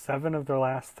more. 7 of their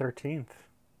last 13th.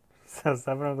 So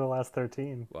 7 of the last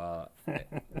 13. Well, all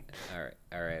right.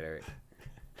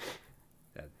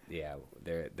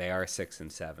 They are 6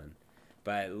 and 7,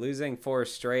 but losing 4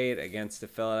 straight against a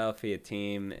Philadelphia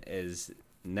team is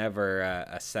never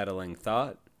a settling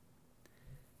thought.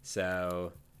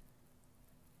 So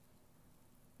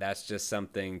that's just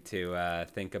something to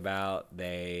think about.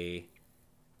 They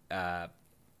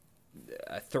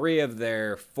 3 of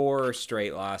their 4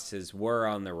 straight losses were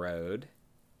on the road.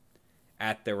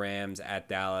 At the Rams, at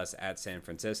Dallas, at San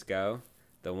Francisco.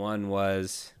 The one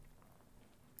was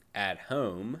at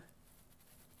home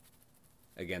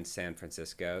against San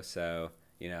Francisco, so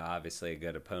obviously a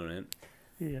good opponent.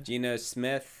 Yeah. Geno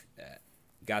Smith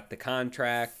got the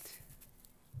contract.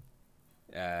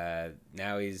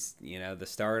 Now he's the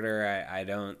starter. I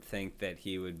don't think that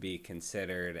he would be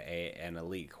considered an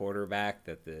elite quarterback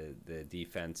that the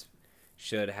defense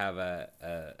should have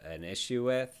an issue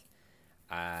with.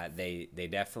 They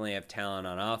definitely have talent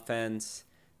on offense.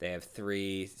 They have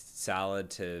 3 solid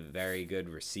to very good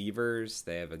receivers.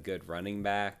 They have a good running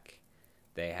back.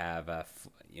 They have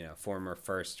former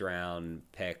first round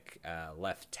pick,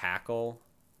 left tackle.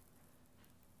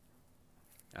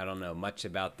 I don't know much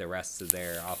about the rest of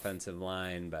their offensive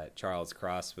line, but Charles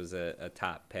Cross was a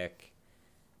top pick,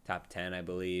 top 10, I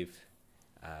believe.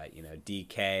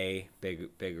 DK,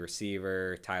 big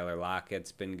receiver. Tyler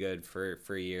Lockett's been good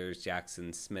for years.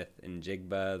 Jackson Smith and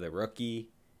Jigba, the rookie.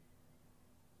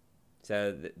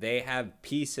 So they have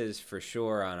pieces for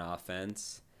sure on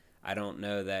offense. I don't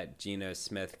know that Geno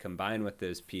Smith combined with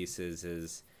those pieces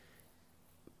is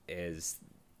as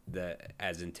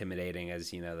intimidating as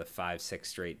the 5-6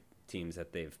 straight teams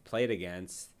that they've played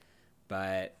against,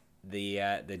 but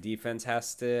the defense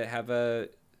has to have a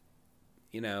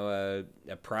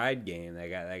pride game. They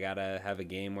gotta have a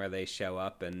game where they show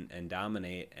up and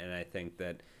dominate, and I think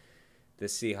that the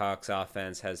Seahawks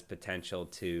offense has potential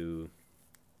to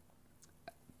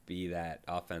be that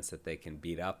offense that they can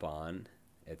beat up on.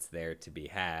 It's there to be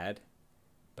had,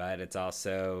 but it's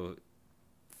also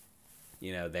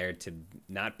there to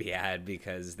not be had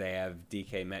because they have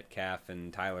DK Metcalf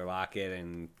and Tyler Lockett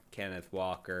and Kenneth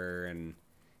Walker and,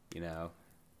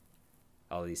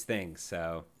 all these things.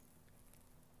 So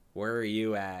where are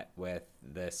you at with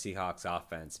the Seahawks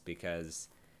offense? Because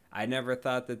I never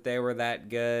thought that they were that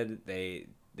good. They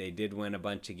did win a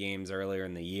bunch of games earlier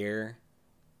in the year.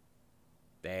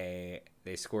 They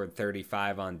scored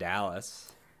 35 on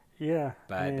Dallas. Yeah.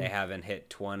 But they haven't hit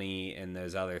 20 in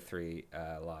those other 3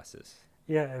 losses.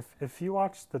 Yeah, if you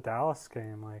watch the Dallas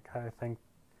game, I think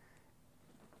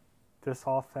this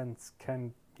offense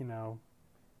can,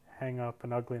 hang up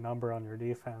an ugly number on your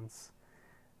defense.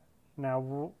 Now,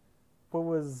 what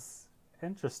was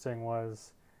interesting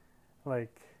was,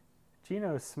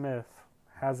 Geno Smith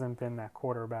hasn't been that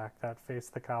quarterback that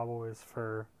faced the Cowboys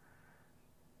for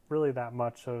really that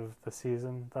much of the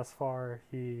season thus far.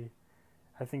 I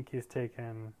think he's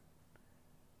taken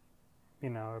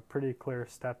a pretty clear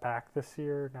step back this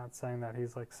year. Not saying that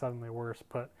he's suddenly worse,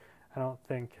 but I don't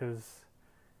think his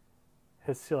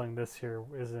ceiling this year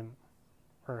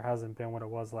hasn't been what it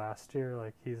was last year.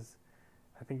 I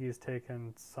think he's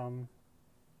taken some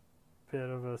bit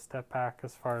of a step back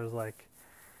as far as a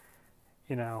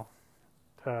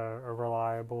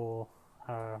reliable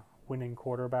winning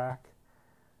quarterback.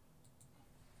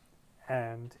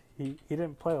 And he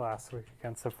didn't play last week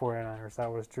against the 49ers.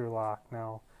 That was Drew Lock.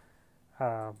 Now,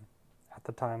 at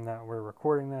the time that we're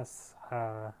recording this,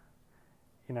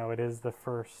 it is the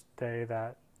first day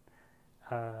that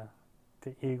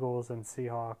the Eagles and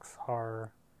Seahawks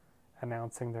are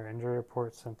announcing their injury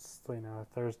report, since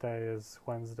Thursday is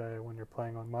Wednesday when you're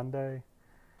playing on Monday.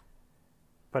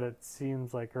 But it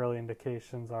seems like early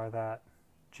indications are that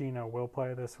Geno will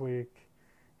play this week.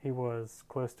 He was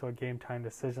close to a game time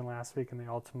decision last week, and they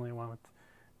ultimately went with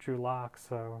Drew Lock.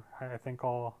 So I think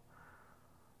all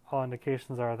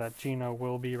indications are that Geno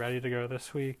will be ready to go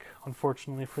this week,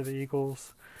 unfortunately for the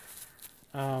Eagles.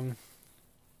 And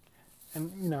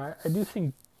I do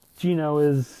think Geno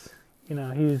is, he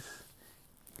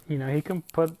can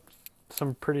put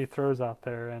some pretty throws out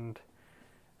there, and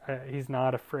he's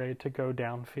not afraid to go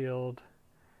downfield.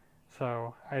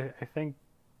 So I think,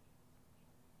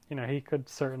 he could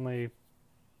certainly,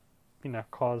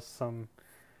 cause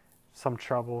some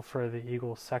trouble for the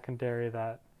Eagles secondary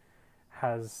that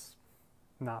has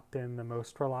not been the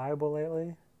most reliable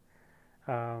lately.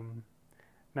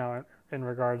 Now, in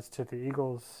regards to the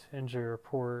Eagles injury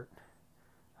report,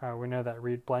 we know that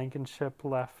Reed Blankenship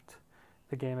left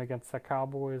the game against the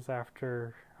Cowboys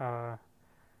after,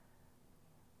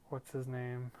 what's his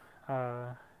name?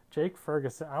 Jake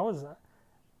Ferguson. I was,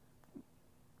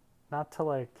 not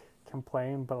to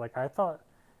complain, but I thought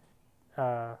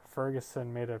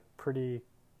Ferguson made a pretty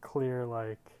clear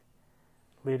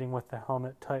leading with the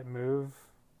helmet type move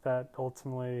that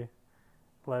ultimately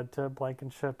led to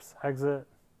Blankenship's exit.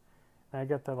 And I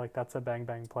get that that's a bang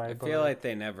bang play. I feel like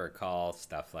they never call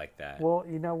stuff like that. Well,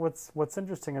 what's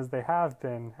interesting is they have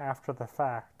been after the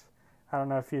fact. I don't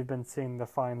know if you've been seeing the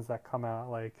fines that come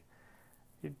out.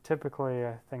 Typically,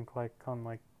 I think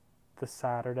on the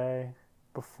Saturday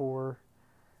before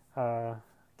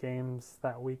games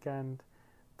that weekend,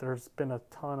 there's been a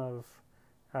ton of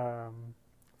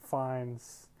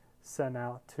fines sent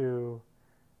out to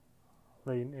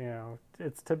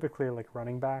it's typically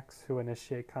running backs who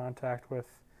initiate contact with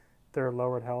their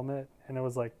lowered helmet, and it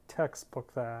was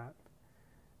textbook that.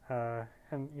 And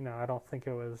I don't think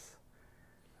it was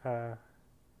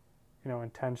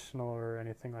intentional or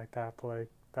anything like that, but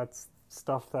that's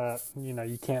stuff that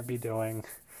you can't be doing.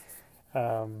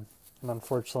 And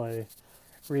unfortunately,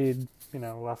 Reed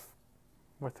left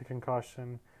with a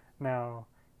concussion. Now,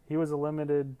 he was a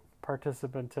limited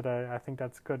participant today. I think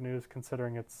that's good news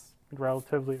considering it's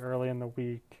relatively early in the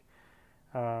week.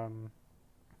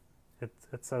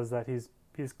 It says that he's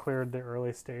cleared the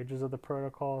early stages of the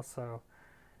protocol, so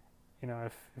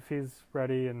if he's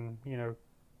ready and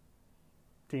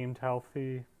deemed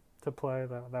healthy to play,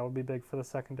 that would be big for the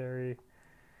secondary.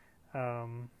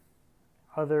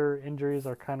 Other injuries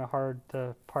are kind of hard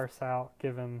to parse out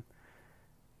given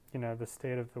the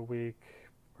state of the week,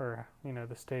 or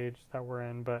the stage that we're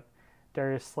in. But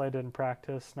Darius Slay didn't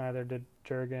practice, neither did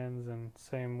Juergens, and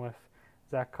same with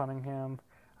Zach Cunningham.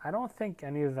 I don't think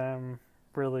any of them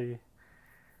really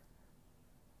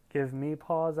give me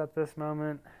pause at this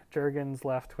moment. Juergens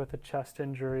left with a chest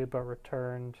injury but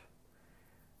returned.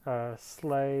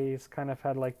 Slay's kind of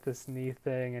had like this knee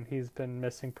thing, and he's been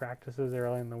missing practices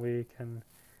early in the week. And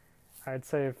I'd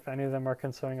say if any of them are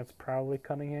concerning, it's probably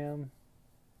Cunningham.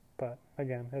 But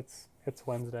again, it's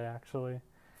Wednesday actually.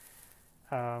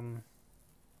 Now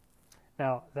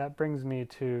that brings me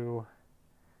to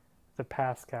the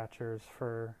pass catchers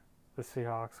for the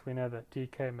Seahawks. We know that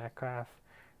DK Metcalf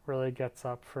really gets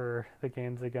up for the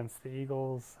games against the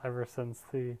Eagles ever since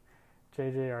the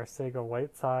JJ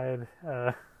Arcega-Whiteside.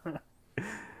 I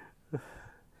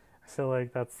feel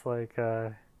like that's like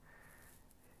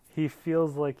he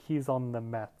feels like he's on the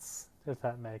Mets, if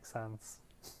that makes sense.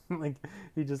 Like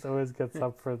he just always gets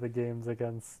up for the games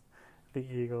against the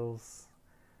Eagles,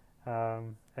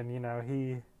 and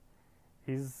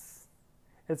he's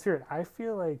it's weird. I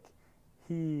feel like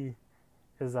he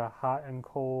is a hot and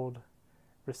cold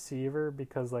receiver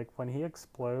because like when he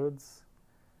explodes,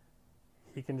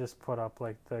 he can just put up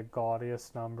like the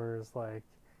gaudiest numbers. Like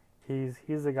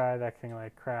he's a guy that can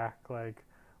like crack like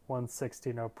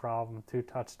 160 no problem, 2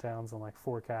 touchdowns and like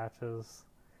 4 catches.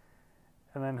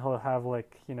 And then he'll have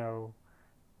like,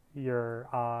 your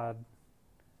odd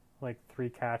like 3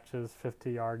 catches,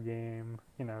 50-yard game,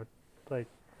 like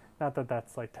not that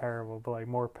that's like terrible, but like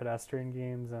more pedestrian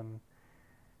games. And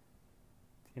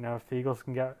if the Eagles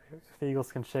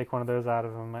can shake one of those out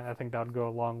of him, I think that would go a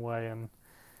long way in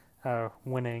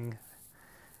winning.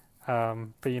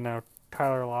 But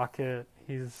Tyler Lockett,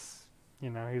 he's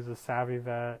a savvy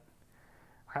vet.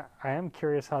 I am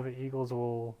curious how the Eagles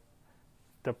will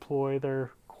deploy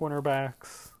their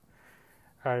cornerbacks.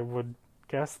 I would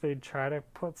guess they'd try to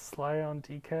put Slay on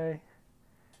DK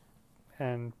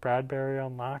and Bradbury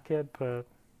on Lockett, but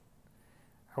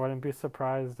I wouldn't be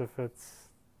surprised if it's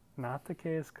not the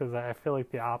case because I feel like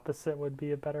the opposite would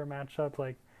be a better matchup,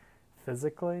 like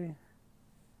physically.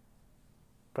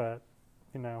 But,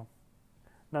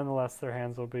 nonetheless, their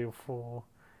hands will be full.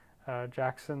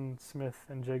 Jackson Smith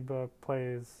and Jigba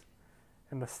plays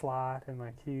in the slot, and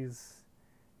like he's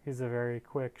a very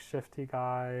quick, shifty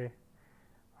guy.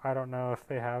 I don't know if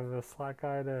they have a slot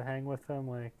guy to hang with him,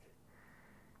 like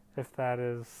if that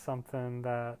is something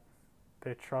that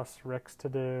they trust Ricks to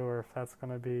do, or if that's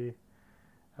going to be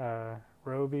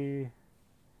Roby.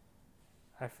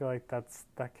 I feel like that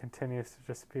continues to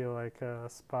just be like a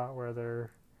spot where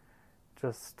they're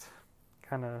just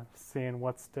kind of seeing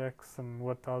what sticks and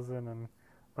what doesn't, and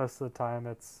most of the time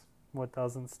it's what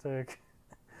doesn't stick.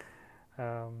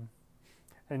 And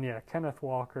yeah, Kenneth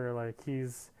Walker, like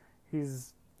he's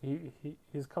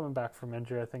coming back from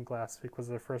injury. I think last week was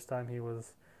the first time he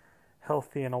was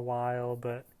healthy in a while,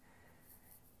 but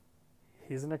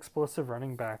he's an explosive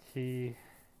running back. He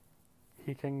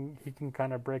can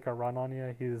kind of break a run on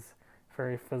you. He's a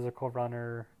very physical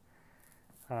runner.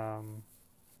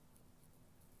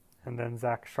 And then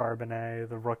Zach Charbonnet,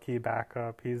 the rookie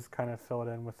backup, he's kind of filled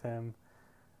in with him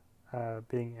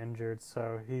being injured.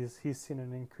 So he's seen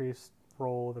an increased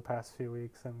role the past few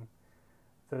weeks. And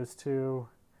those two,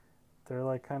 they're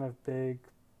like kind of big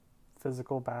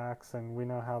physical backs. And we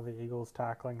know how the Eagles'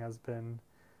 tackling has been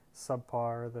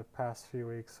subpar the past few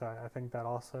weeks. So I think that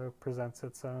also presents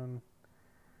its own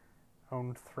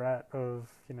threat of,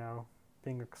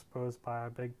 being exposed by a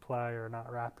big play or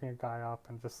not wrapping a guy up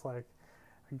and just like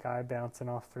a guy bouncing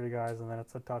off 3 guys and then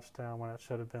it's a touchdown when it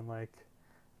should have been like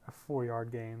a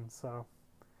 4-yard gain. So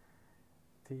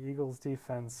the Eagles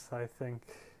defense, I think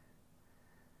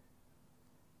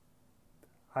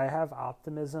I have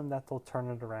optimism that they'll turn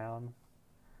it around.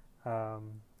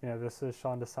 This is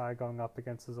Sean Desai going up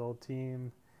against his old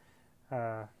team,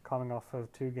 coming off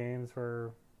of 2 games where,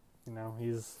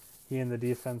 he and the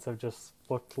defense have just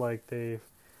looked like they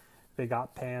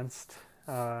got pantsed,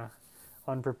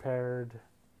 unprepared,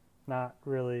 not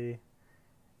really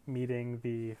meeting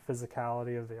the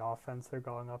physicality of the offense they're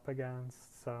going up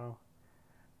against. So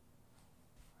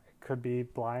it could be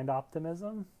blind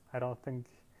optimism. I don't think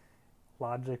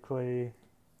logically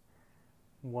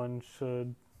one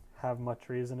should have much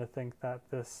reason to think that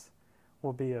this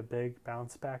will be a big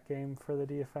bounce back game for the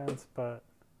defense, but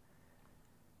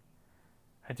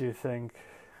I do think,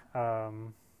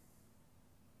 the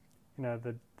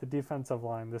defensive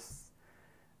line, this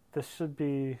should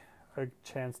be a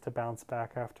chance to bounce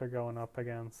back after going up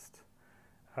against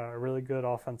a really good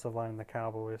offensive line in the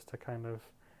Cowboys to kind of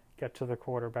get to the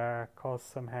quarterback, cause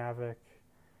some havoc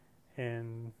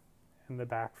in the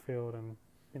backfield, and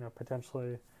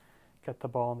potentially get the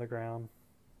ball on the ground.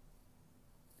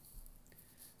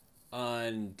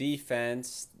 On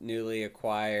defense, newly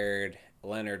acquired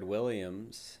Leonard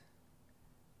Williams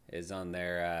is on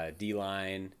their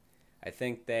D-line. I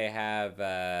think they have,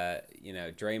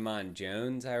 Draymond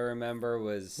Jones, I remember,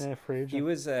 was... Free agent. He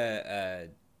was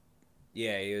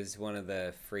he was one of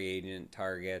the free agent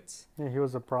targets. Yeah, he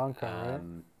was a Bronco, right?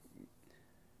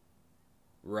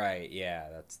 Right, yeah,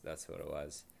 that's what it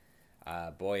was.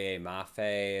 Boye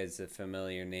Mafe is a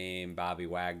familiar name. Bobby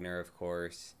Wagner, of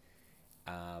course.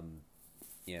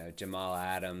 Jamal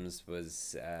Adams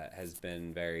has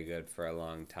been very good for a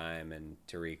long time, and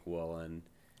Tariq Woolen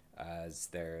is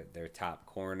their top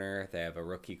corner. They have a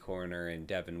rookie corner in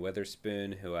Devin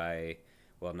Witherspoon, who I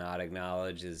will not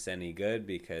acknowledge is any good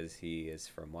because he is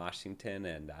from Washington,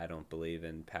 and I don't believe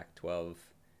in Pac-12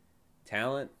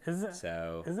 talent.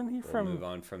 Isn't he we'll move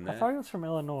on from that. I thought he was from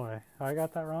Illinois. I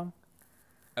got that wrong?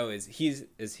 Oh, is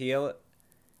he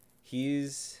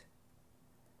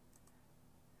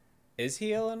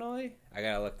Illinois? I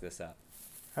gotta look this up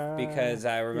because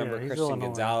I remember Christian Illinois.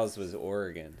 Gonzalez was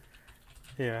Oregon.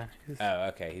 Yeah.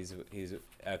 Okay. He's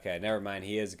okay. Never mind.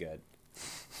 He is good.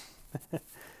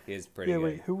 He is pretty good.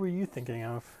 Wait. Who were you thinking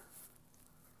of?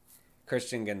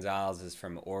 Christian Gonzalez is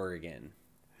from Oregon.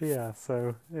 Yeah.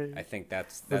 So I think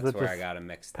that's where I got him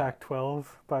mixed up. Pac-12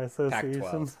 by association.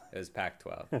 Pac-12. It was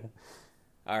Pac-12.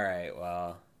 All right.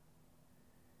 Well,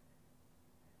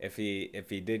 if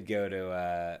he did go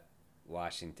to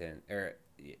Washington or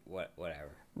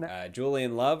whatever.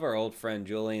 Julian Love, our old friend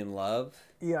Julian Love.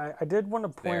 Yeah, I did want to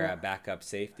point their backup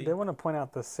safety. I did want to point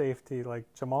out the safety. Like,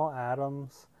 Jamal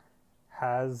Adams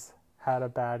has had a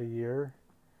bad year.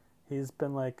 He's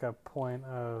been like a point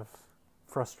of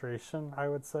frustration, I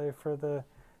would say, for the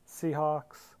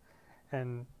Seahawks.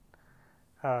 And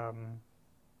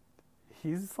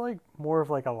he's like more of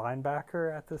like a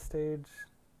linebacker at this stage.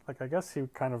 Like, I guess he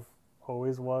kind of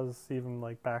always was, even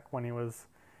like back when he was,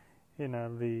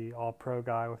 the all-pro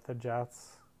guy with the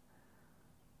Jets.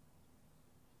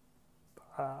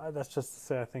 That's just to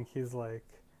say, I think he's like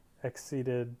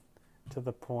exceeded to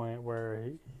the point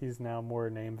where he's now more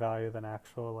name value than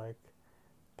actual like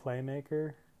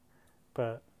playmaker.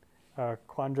 But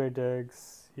Quandre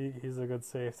Diggs, he's a good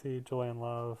safety. Julian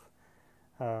Love,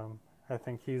 I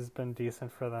think he's been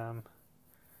decent for them.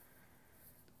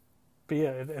 But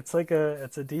yeah, it's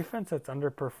a defense that's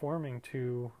underperforming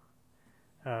to,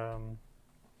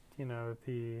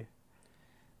 the...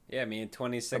 Yeah, I mean,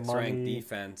 26th ranked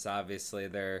defense, obviously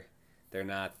they're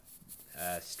not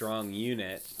a strong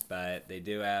unit, but they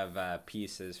do have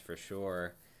pieces for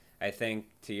sure. I think,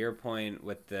 to your point,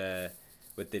 with the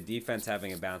defense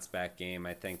having a bounce-back game,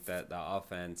 I think that the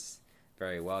offense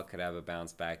very well could have a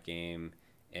bounce-back game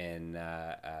on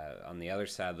the other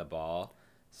side of the ball.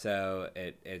 So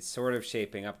it's sort of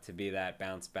shaping up to be that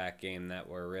bounce-back game that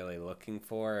we're really looking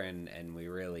for and we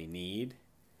really need.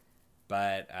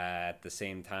 But at the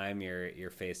same time, you're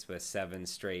faced with 7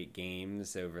 straight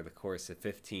games over the course of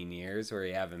 15 years where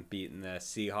you haven't beaten the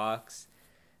Seahawks.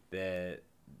 The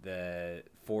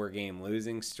 4-game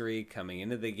losing streak coming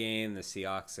into the game, the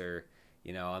Seahawks are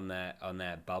on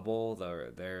that bubble.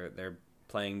 They're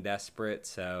playing desperate.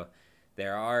 So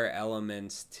there are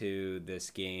elements to this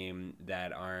game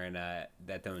that aren't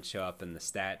that don't show up in the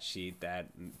stat sheet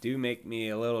that do make me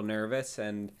a little nervous.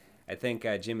 And I think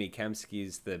Jimmy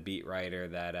Kemsky's the beat writer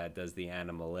that does the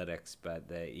analytics, but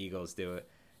the Eagles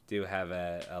do have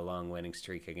a long winning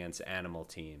streak against animal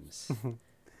teams.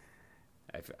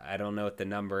 I don't know what the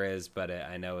number is, but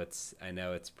I know it's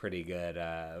pretty good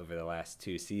over the last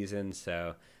 2 seasons.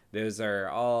 So those are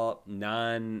all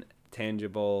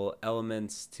non-tangible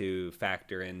elements to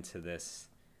factor into this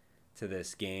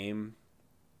game.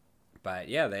 But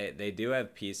yeah, they do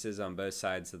have pieces on both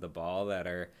sides of the ball that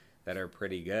are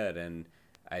pretty good, and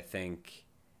I think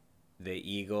the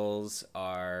Eagles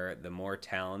are the more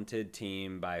talented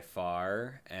team by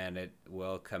far, and it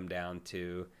will come down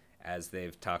to, as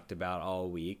they've talked about all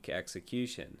week,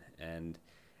 execution. And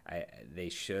they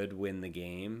should win the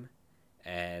game,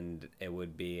 and it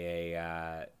would be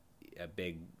a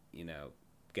big,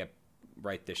 get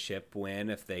right the ship win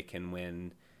if they can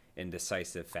win in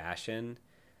decisive fashion.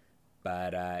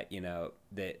 But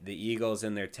the Eagles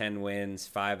in their 10 wins,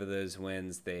 5 of those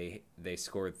wins they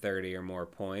scored 30 or more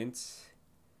points.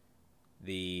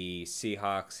 The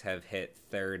Seahawks have hit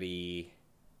 30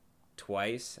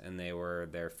 twice, and they were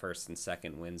their first and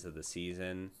second wins of the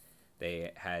season.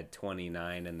 They had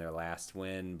 29 in their last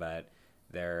win, but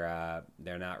they're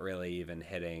not really even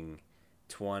hitting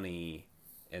 20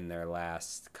 in their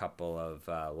last couple of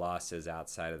losses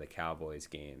outside of the Cowboys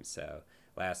game. So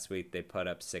last week they put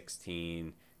up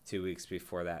 16. 2 weeks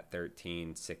before that,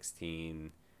 13,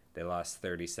 16. They lost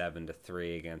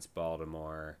 37-3 against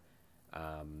Baltimore.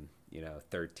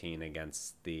 13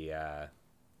 against the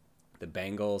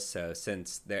Bengals. So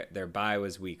since their bye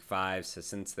was week 5, so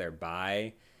since their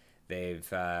bye, they've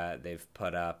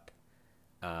put up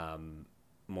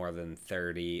more than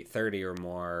 30 or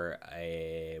more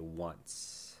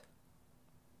once.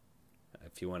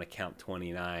 If you want to count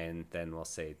 29, then we'll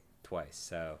say twice.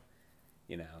 So,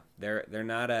 they're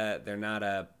not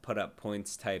a put up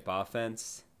points type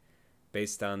offense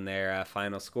based on their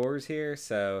final scores here.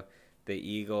 So the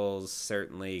Eagles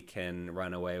certainly can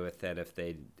run away with it if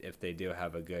they do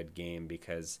have a good game,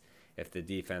 because if the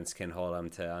defense can hold them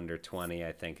to under 20,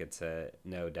 I think it's a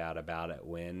no doubt about it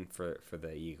win for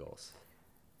the Eagles.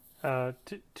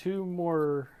 Two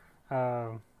more,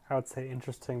 I would say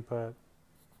interesting but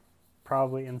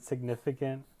probably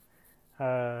insignificant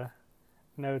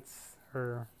notes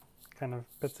or kind of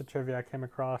bits of trivia I came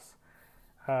across.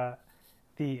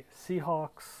 The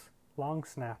Seahawks long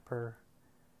snapper,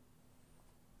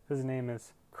 his name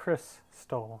is Chris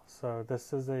Stoll. So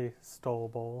this is a Stoll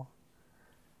Bowl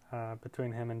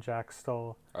between him and Jack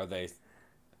Stoll. Are they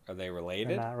related?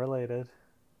 They're not related,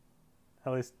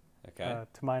 at least to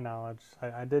my knowledge.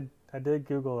 I did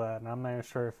Google that, and I'm not even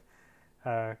sure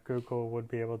if Google would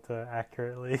be able to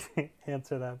accurately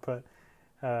answer that. But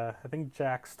I think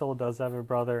Jack Stoll does have a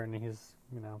brother, and he's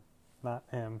not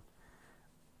him.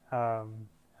 And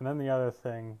then the other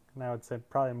thing, and I would say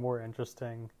probably more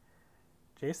interesting,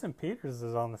 Jason Peters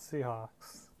is on the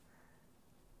Seahawks.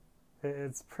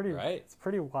 It's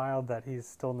pretty wild that he's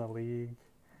still in the league.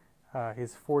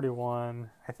 He's 41.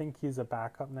 I think he's a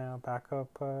backup now.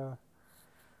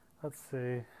 Let's see.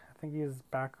 I think he's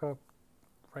backup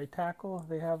right tackle.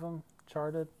 They have him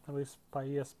charted, at least by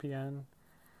ESPN.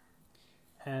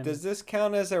 And does this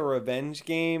count as a revenge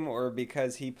game, or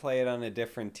because he played on a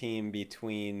different team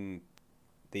between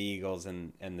the Eagles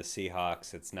and the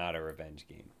Seahawks, it's not a revenge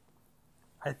game?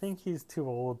 I think he's too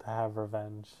old to have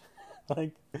revenge.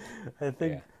 I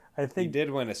think he did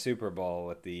win a Super Bowl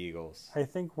with the Eagles. I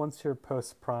think once you're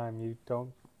post prime, you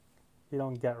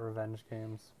don't get revenge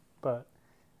games. But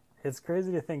it's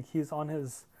crazy to think he's on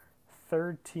his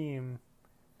third team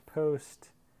post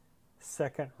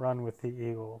second run with the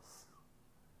Eagles.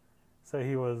 So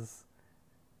he was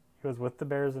with the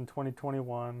Bears in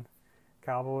 2021,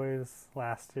 Cowboys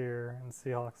last year, and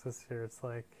Seahawks this year. It's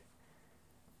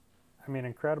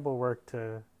incredible work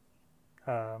to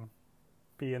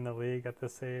be in the league at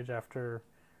this age after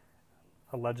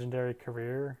a legendary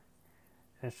career.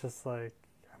 And it's just the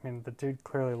dude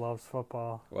clearly loves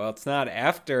football. Well, it's not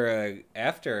after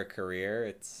a career;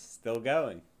 it's still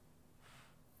going.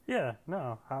 Yeah,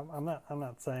 no, I'm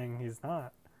not saying he's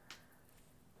not.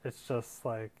 It's just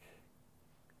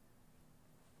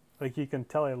you can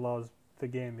tell he loves the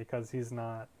game because he's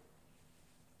not.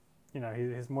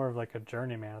 He's more of a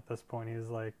journeyman at this point. He's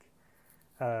like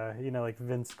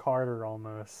Vince Carter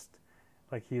almost.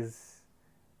 He's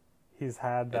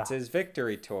had it's his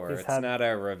victory tour. It's not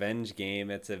a revenge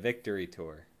game. It's a victory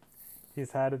tour.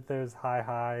 He's had those high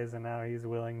highs, and now he's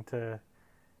willing to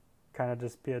kind of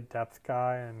just be a depth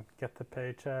guy and get the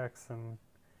paychecks and,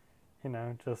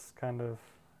 just kind of,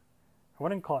 I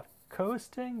wouldn't call it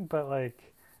coasting, but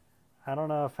I don't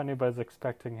know if anybody's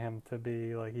expecting him to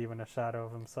be even a shadow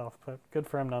of himself, but good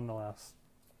for him nonetheless.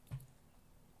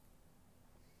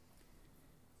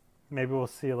 Maybe we'll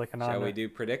see an Shall we do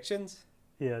predictions?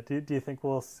 Yeah. Do you think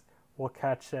we'll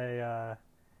catch a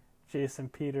Jason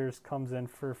Peters comes in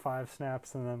for 5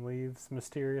 snaps and then leaves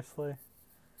mysteriously?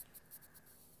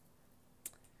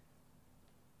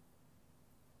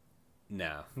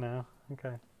 No. No.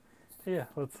 Okay. Yeah.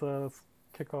 Let's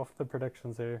kick off the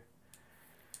predictions here.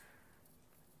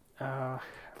 I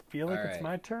feel like it's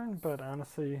my turn, but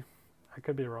honestly, I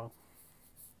could be wrong.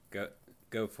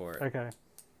 Go for it. Okay.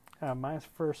 My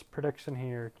first prediction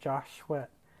here, Josh Sweat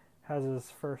has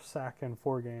his first sack in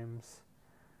 4 games.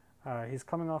 He's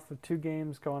coming off of 2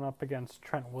 games going up against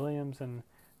Trent Williams and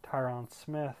Tyron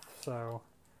Smith. So,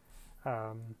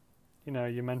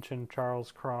 you mentioned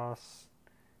Charles Cross.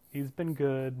 He's been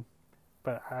good,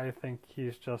 but I think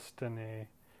he's just in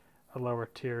a lower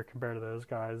tier compared to those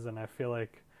guys, and I feel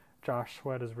like Josh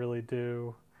Sweat is really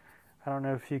due. I don't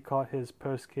know if he caught his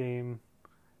post-game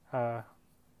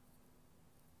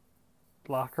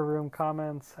locker room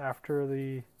comments after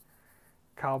the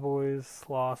Cowboys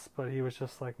loss, but he was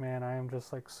just like, man, I am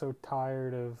just like so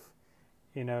tired of,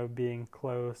 being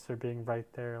close or being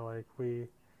right there. Like we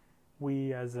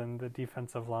as in the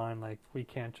defensive line, like we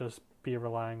can't just be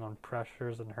relying on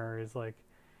pressures and hurries, like,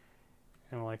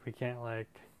 like we can't like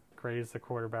graze the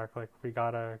quarterback. Like we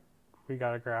gotta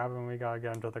grab him, we gotta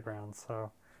get him to the ground.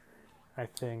 So I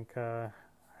think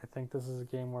this is a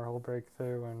game where he'll break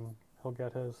through and he'll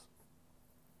get his.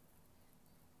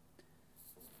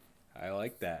 I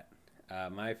like that.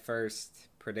 My first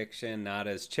prediction, not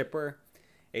as chipper.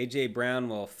 A.J. Brown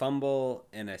will fumble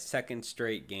in a second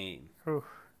straight game. Oof.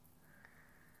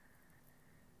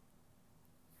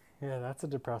 Yeah, that's a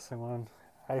depressing one.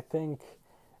 I think,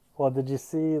 well, did you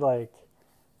see, like,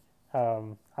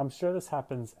 I'm sure this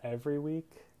happens every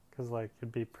week, because, like,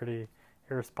 it'd be pretty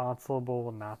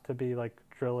irresponsible not to be, like,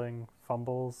 drilling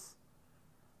fumbles,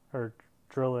 or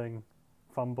drilling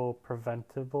fumble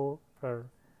preventable, or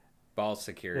ball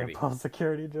security. Yeah, ball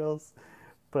security drills.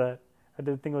 But I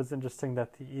did think it was interesting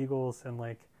that the Eagles, in,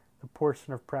 like, the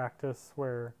portion of practice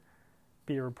where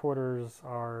beat reporters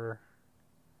are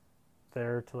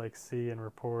there to like see and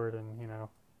report and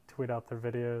tweet out their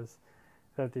videos,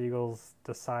 that the Eagles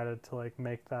decided to like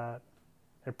make that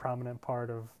a prominent part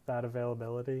of that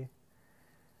availability.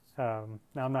 Now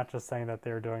I'm not just saying that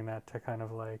they're doing that to kind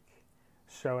of like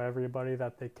show everybody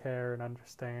that they care and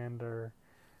understand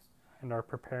and are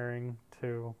preparing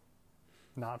to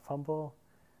not fumble,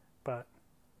 but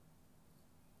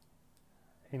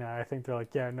I think they're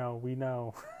like, yeah, no, we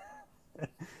know.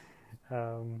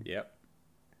 Yep.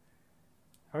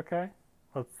 Okay,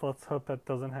 let's hope that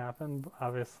doesn't happen,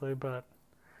 obviously, but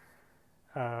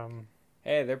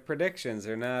hey, their predictions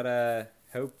are not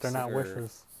hopes. They're not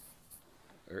wishes.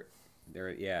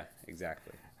 Yeah,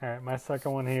 exactly. All right, my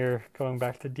second one here, going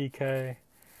back to DK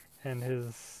and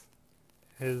his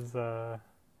it's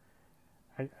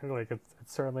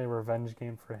certainly a revenge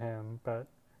game for him, but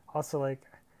also like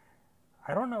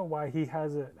I don't know why he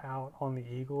has it out on the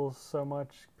Eagles so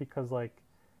much, because like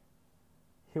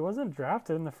he wasn't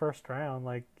drafted in the first round.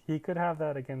 Like, he could have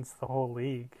that against the whole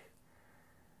league.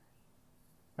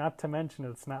 Not to mention,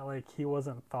 it's not like he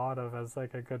wasn't thought of as,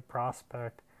 like, a good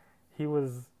prospect. He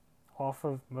was off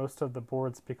of most of the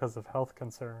boards because of health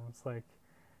concerns. Like,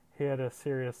 he had a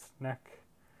serious neck,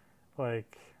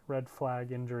 like, red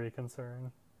flag injury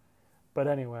concern. But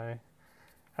anyway,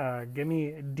 give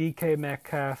me DK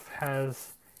Metcalf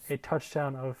has a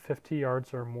touchdown of 50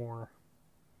 yards or more.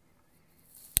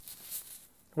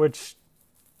 Which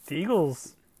the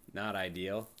Eagles, not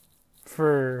ideal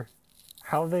for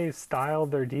how they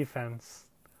styled their defense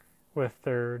with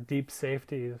their deep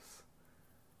safeties.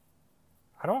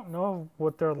 I don't know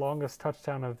what their longest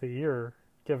touchdown of the year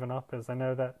given up is. I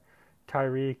know that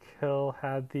Tyreek Hill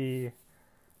had I'm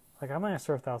not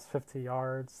sure if that was 50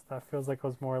 yards. That feels like it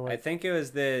was more like, I think it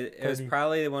was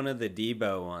probably one of the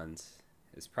Debo ones.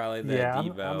 It's probably the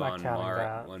Debo on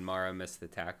Mara when Mara missed the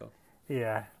tackle.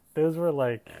 Yeah. Those were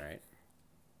like, all right.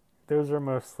 Those were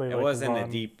mostly it wasn't a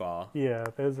deep ball. Yeah,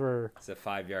 those were. It's a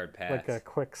 5-yard pass, like a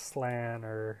quick slant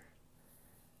or,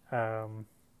 a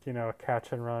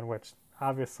catch and run. Which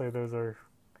obviously those are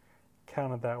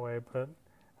counted that way, but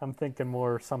I'm thinking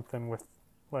more something with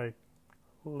like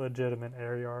legitimate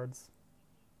air yards.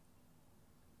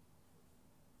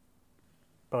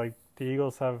 But like the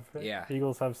Eagles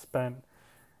have spent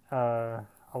a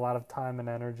lot of time and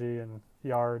energy and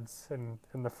yards in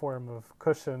the form of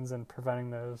cushions and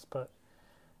preventing those, but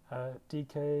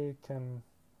DK can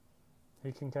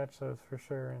catch those for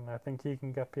sure, and I think he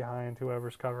can get behind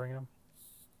whoever's covering him.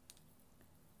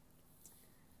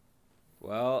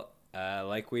 Well,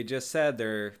 like we just said,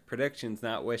 they're predictions,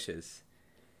 not wishes.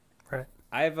 Right.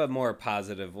 I have a more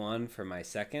positive one for my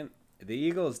second. The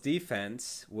Eagles'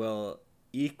 defense will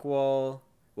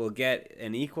get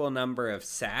an equal number of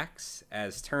sacks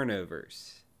as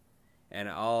turnovers. And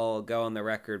I'll go on the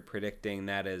record predicting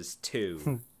that is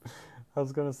 2. I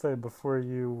was going to say, before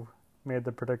you made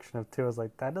the prediction of 2, I was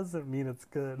like, that doesn't mean it's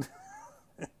good.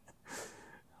 I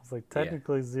was like,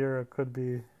 technically 0 could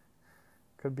be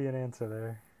an answer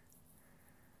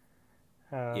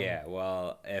there. Yeah,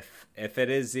 well, if it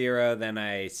is 0, then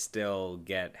I still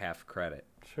get half credit.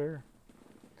 Sure.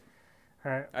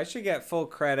 All right. I should get full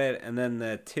credit, and then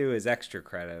the 2 is extra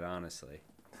credit, honestly.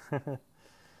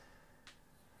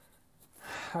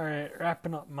 All right,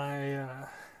 wrapping up my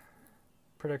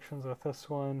predictions with this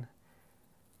one.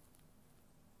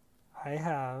 I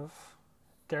have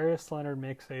Darius Leonard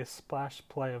makes a splash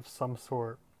play of some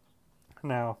sort.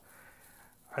 Now,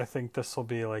 I think this will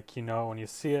be like, when you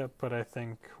see it, but I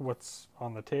think what's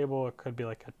on the table, it could be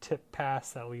like a tip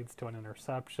pass that leads to an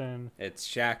interception. It's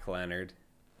Shaq Leonard.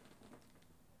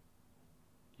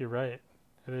 You're right.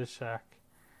 It is Shaq.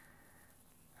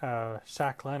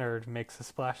 Shaq Leonard makes a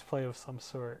splash play of some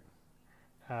sort.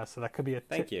 So that could be a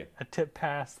tip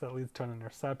pass that leads to an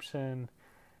interception,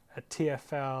 a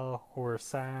TFL, or a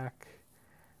sack.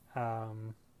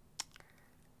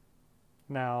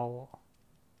 Now,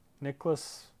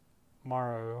 Nicholas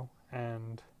Morrow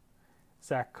and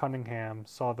Zach Cunningham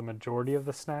saw the majority of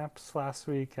the snaps last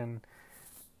week, and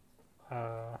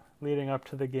leading up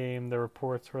to the game, the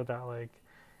reports were that like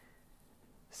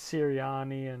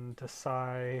Sirianni and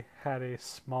Desai had a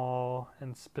small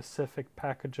and specific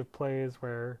package of plays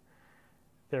where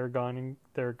they're going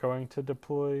to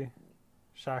deploy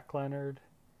Shaq Leonard.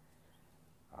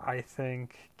 I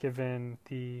think given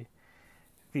the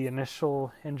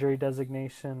initial injury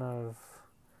designation of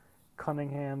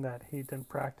Cunningham that he didn't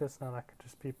practice, now that could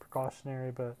just be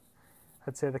precautionary, but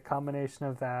I'd say the combination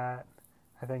of that,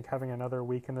 I think having another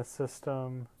week in the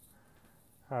system,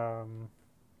 I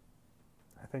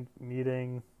think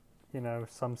needing,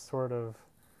 some sort of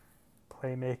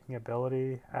playmaking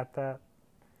ability at that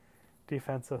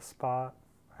defensive spot,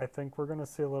 I think we're going to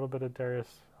see a little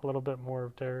bit more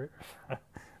of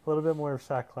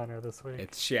Shaq Leonard this week.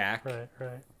 It's Shaq.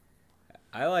 Right.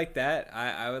 I like that.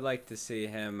 I would like to see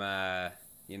him,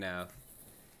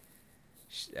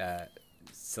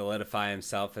 solidify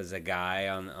himself as a guy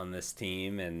on this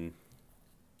team and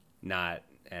not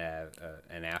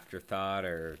an afterthought,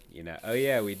 or oh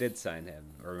yeah, we did sign him.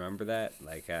 Remember that?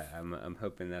 Like I'm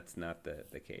hoping that's not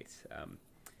the case.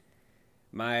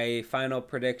 My final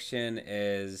prediction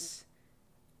is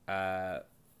the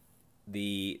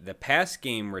pass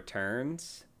game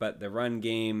returns, but the run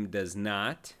game does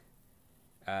not.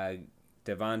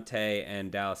 Devontae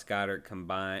and Dallas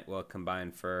Goedert will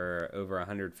combine for over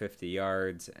 150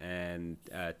 yards and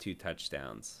 2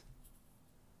 touchdowns.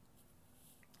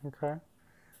 Okay.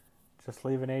 Just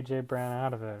leaving A.J. Brown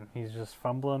out of it. He's just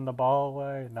fumbling the ball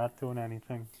away, not doing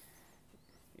anything.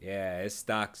 Yeah, his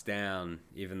stock's down,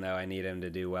 even though I need him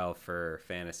to do well for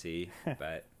fantasy.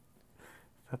 But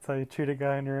that's how you treat a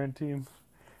guy on your own team.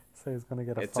 So he's gonna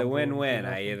get a. It's a win-win.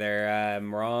 I either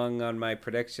I'm wrong on my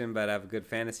prediction, but have a good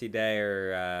fantasy day,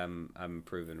 or I'm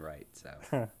proven right. So,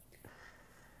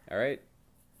 all right,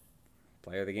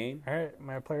 player of the game. All right,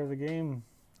 my player of the game,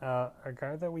 a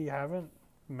guy that we haven't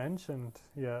mentioned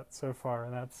yet so far,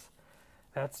 and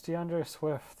that's DeAndre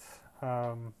Swift.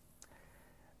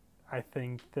 I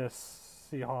think this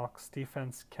Seahawks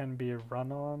defense can be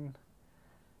run on.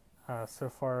 So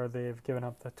far, they've given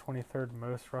up the 23rd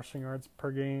most rushing yards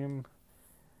per game.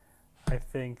 I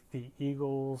think the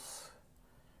Eagles,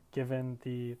 given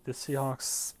the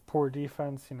Seahawks' poor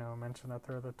defense, I mentioned that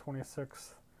they're the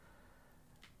 26th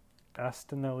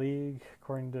best in the league,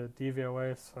 according to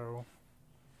DVOA, so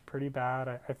pretty bad.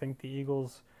 I think the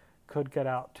Eagles could get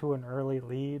out to an early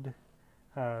lead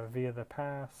via the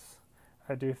pass.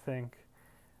 I do think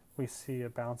we see a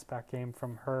bounce-back game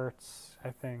from Hurts. I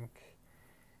think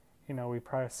we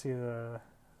probably see a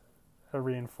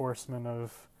reinforcement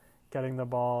of getting the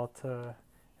ball to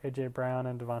A.J. Brown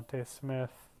and Devontae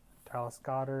Smith, Dallas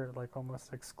Goedert, like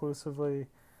almost exclusively.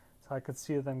 So I could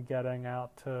see them getting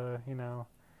out to,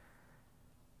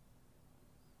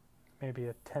 maybe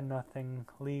a 10-0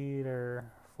 lead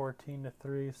or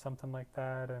 14-3, something like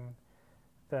that, and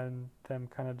then them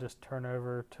kind of just turn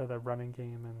over to the running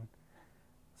game and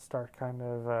start kind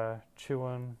of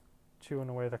chewing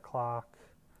away the clock,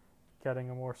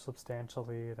 getting a more substantial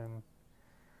lead. And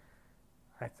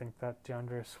I think that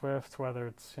DeAndre Swift, whether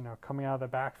it's coming out of the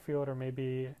backfield, or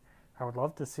maybe I would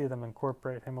love to see them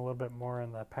incorporate him a little bit more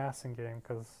in the passing game,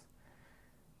 because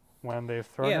when they've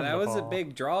thrown him the ball, that was a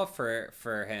big draw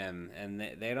for him, and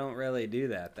they don't really do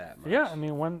that much. Yeah, I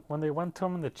mean when they went to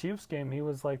him in the Chiefs game, he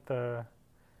was like the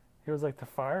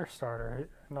fire starter,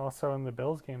 and also in the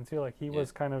Bills game too. Like he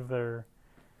was kind of their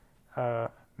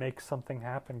make something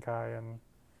happen guy, and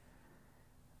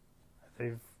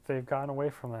they've gotten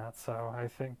away from that. So I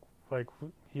think like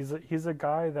he's a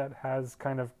guy that has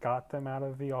kind of got them out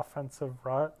of the offensive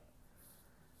rut.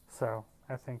 So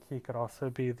I think he could also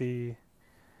be the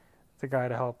guy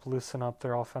to help loosen up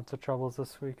their offensive troubles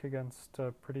this week against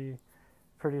a pretty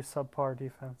subpar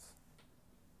defense.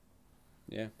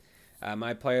 Yeah.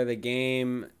 My player of the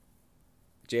game,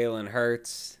 Jalen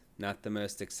Hurts. Not the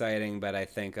most exciting, but I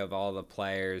think of all the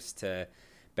players to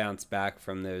bounce back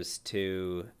from those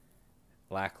two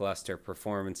lackluster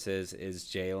performances is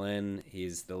Jalen.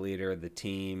 He's the leader of the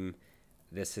team.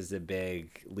 This is a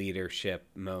big leadership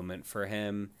moment for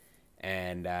him,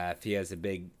 and if he has a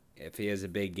big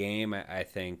game, I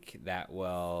think that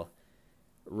will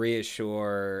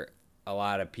reassure a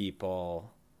lot of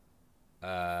people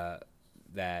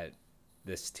that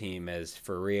this team is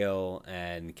for real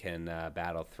and can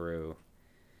battle through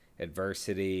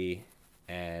adversity.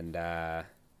 And I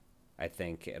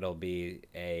think it'll be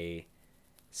a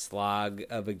slog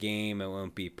of a game. It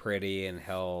won't be pretty, and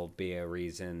he'll be a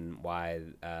reason why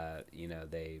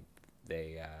they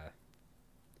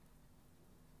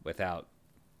without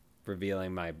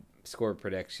revealing my score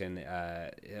prediction,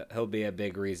 he'll be a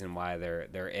big reason why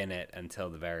they're in it until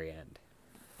the very end.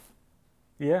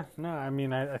 Yeah, no, I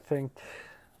mean, I think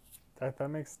that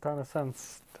makes a ton of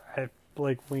sense.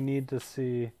 We need to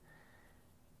see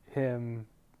him,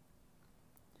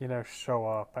 show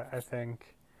up. I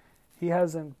think he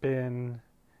hasn't been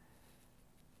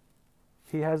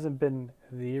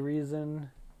the reason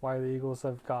why the Eagles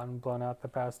have gotten blown out the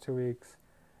past 2 weeks,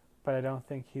 but I don't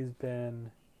think he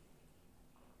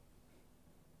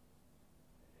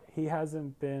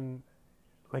hasn't been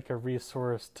like a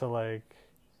resource to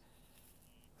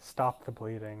stop the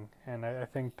bleeding. And I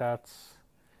think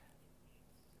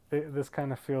this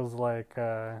kind of feels like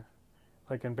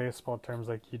in baseball terms,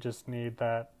 you just need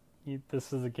that.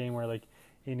 This is a game where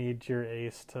you need your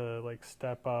ace to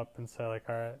step up and say all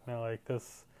right, no,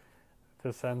 this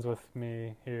ends with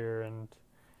me here, and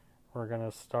we're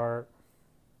gonna start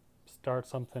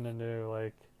something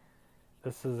anew.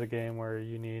 This is a game where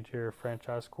you need your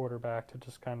franchise quarterback to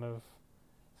just kind of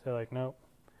say nope,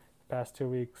 the past 2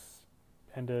 weeks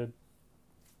ended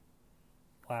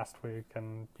last week,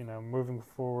 and moving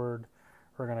forward,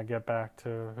 we're gonna get back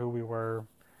to who we were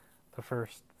the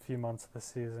first few months of the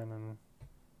season, and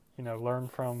learn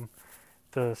from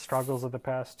the struggles of the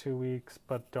past 2 weeks,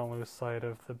 but don't lose sight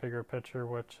of the bigger picture,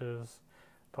 which is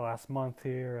the last month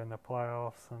here and the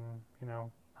playoffs, and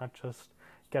not just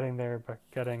getting there, but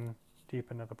getting deep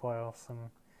into the playoffs.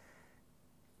 And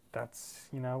that's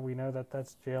we know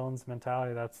that's Jalen's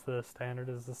mentality. That's the standard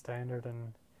is the standard,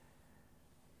 and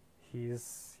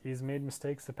he's made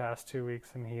mistakes the past 2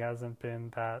 weeks, and he hasn't been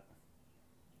that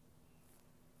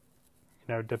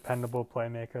dependable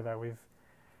playmaker that we've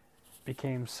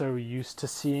became so used to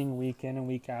seeing week in and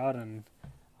week out. And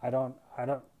I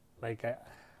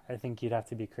think you'd have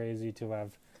to be crazy to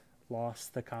have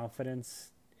lost the confidence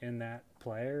in that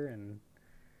player. And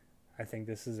I think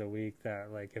this is a week that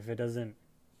if it doesn't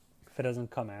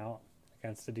come out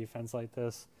against a defense like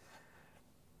this,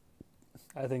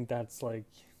 I think that's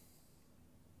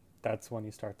when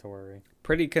you start to worry.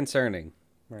 Pretty concerning.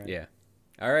 Right. Yeah.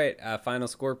 All right. Final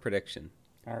score prediction.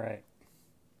 All right.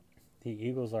 The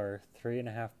Eagles are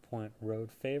 3.5-point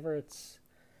road favorites.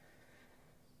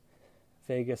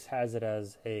 Vegas has it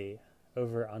as a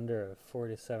over-under of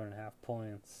 47.5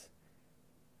 points.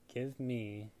 Give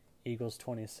me Eagles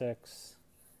 26,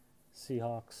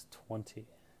 Seahawks 20.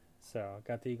 So I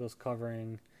got the Eagles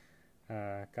covering.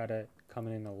 Got it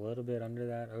coming in a little bit under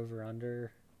that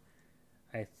over-under.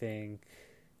 I think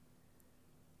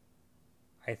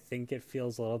it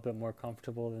feels a little bit more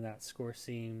comfortable than that score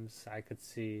seems. I could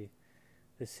see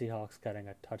the Seahawks getting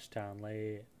a touchdown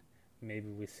late. Maybe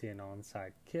we see an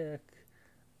onside kick.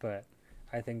 But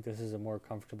I think this is a more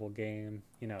comfortable game.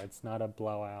 It's not a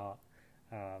blowout.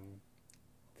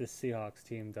 This Seahawks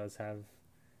team does have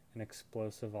an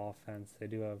explosive offense. They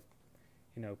do have,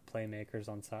 playmakers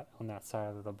on that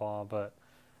side of the ball. But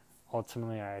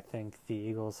ultimately, I think the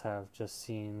Eagles have just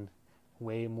seen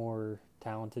way more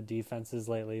talented defenses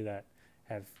lately that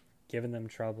have given them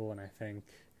trouble. And I think,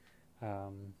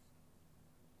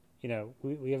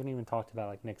 we haven't even talked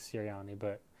about Nick Sirianni,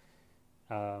 but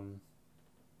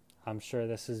I'm sure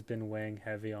this has been weighing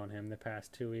heavy on him the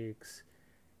past 2 weeks,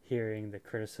 hearing the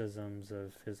criticisms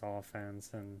of his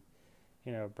offense, and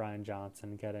Brian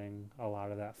Johnson getting a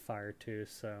lot of that fire too.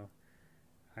 So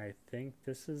I think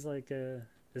this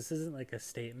isn't a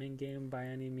statement game by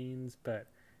any means, but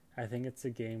I think it's a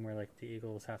game where the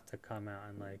Eagles have to come out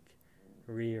and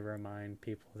remind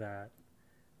people that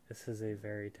this is a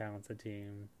very talented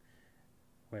team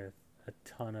with a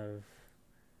ton of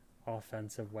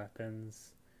offensive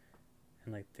weapons,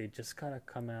 and they just gotta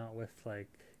come out with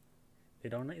they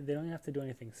don't have to do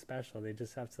anything special. They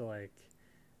just have to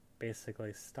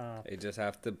basically stop. They just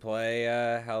have to play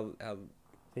how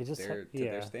they just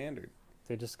their standard.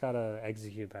 They just gotta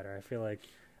execute better. I feel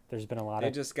there's been a lot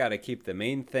They just gotta keep the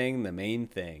main thing the main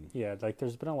thing. Yeah,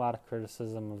 there's been a lot of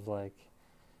criticism of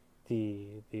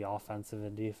the offensive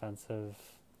and defensive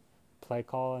play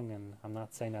calling, and I'm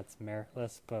not saying that's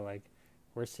meritless, but like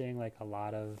we're seeing like a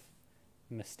lot of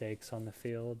mistakes on the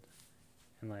field,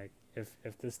 and like if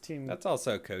this team, That's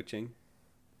also coaching.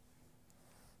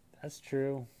 that's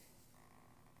true,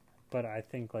 but I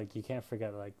think like you can't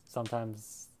forget like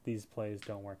sometimes these plays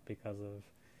don't work because of,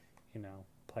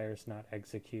 players not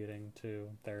executing to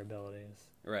their abilities.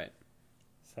 Right.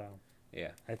 So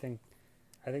Yeah. I think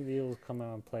the Eagles come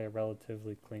out and play a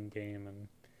relatively clean game, and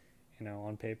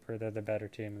on paper they're the better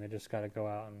team, and they just got to go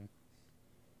out and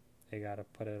they got to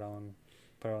put it on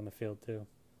the field too.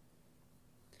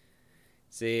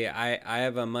 See, I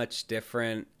have a much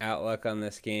different outlook on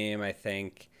this game. I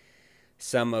think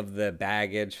some of the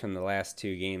baggage from the last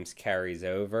two games carries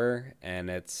over, and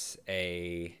it's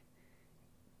a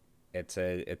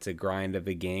grind of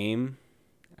a game.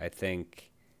 I think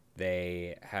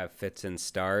they have fits and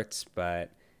starts,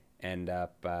 but end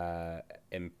up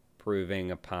improving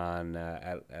upon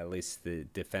at least the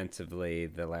defensively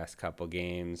the last couple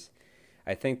games.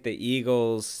 I think the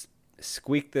Eagles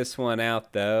squeaked this one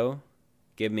out though.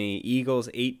 Give me Eagles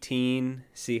 18,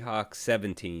 Seahawks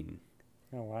 17.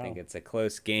 Oh, wow. I think it's a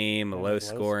close game, a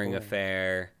low-scoring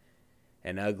affair,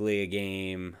 an ugly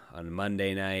game on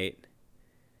Monday night,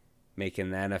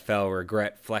 making the NFL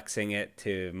regret flexing it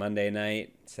to Monday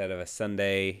night instead of a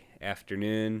Sunday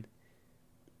afternoon.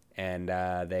 And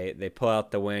they pull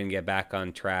out the win, get back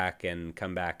on track, and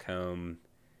come back home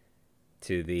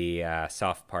to the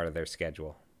soft part of their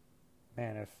schedule.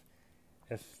 Man,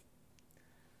 if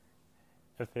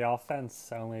the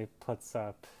offense only puts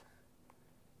up,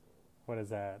 what is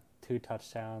that, 2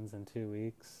 touchdowns in 2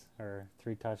 weeks or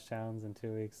 3 touchdowns in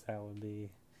 2 weeks, that would be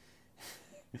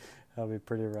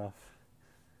pretty rough.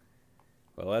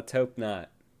 Well, let's hope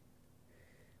not.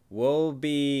 We'll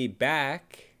be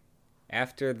back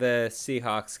after the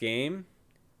Seahawks game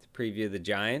to preview the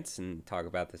Giants and talk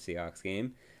about the Seahawks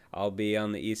game. I'll be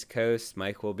on the East Coast.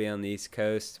 Mike will be on the East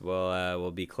Coast. We'll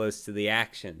be close to the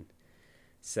action.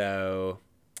 So,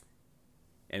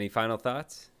 any final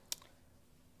thoughts?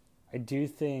 I do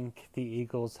think the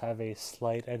Eagles have a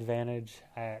slight advantage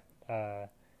at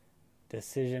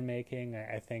decision making.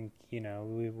 I think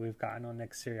we've gotten on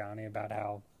Nick Sirianni about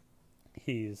how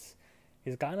he's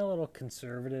gotten a little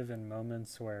conservative in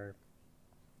moments where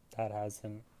that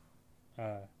hasn't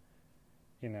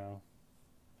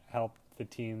helped the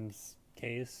team's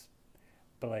case.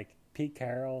 But like Pete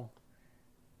Carroll,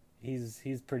 he's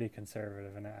pretty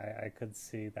conservative, and I could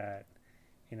see that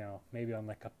maybe on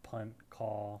like a punt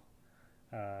call.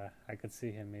 I could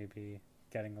see him maybe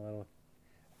getting a little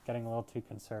too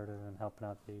conservative and helping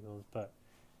out the Eagles, but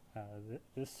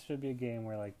this should be a game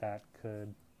where like that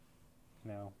could,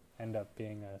 end up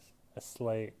being a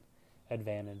slight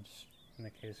advantage in the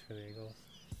case for the Eagles.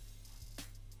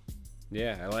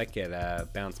 Yeah, I like it.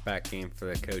 Bounce back game for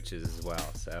the coaches as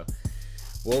well. So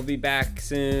we'll be back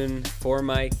soon. For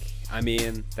Mike, I'm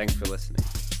Ian. Thanks for listening.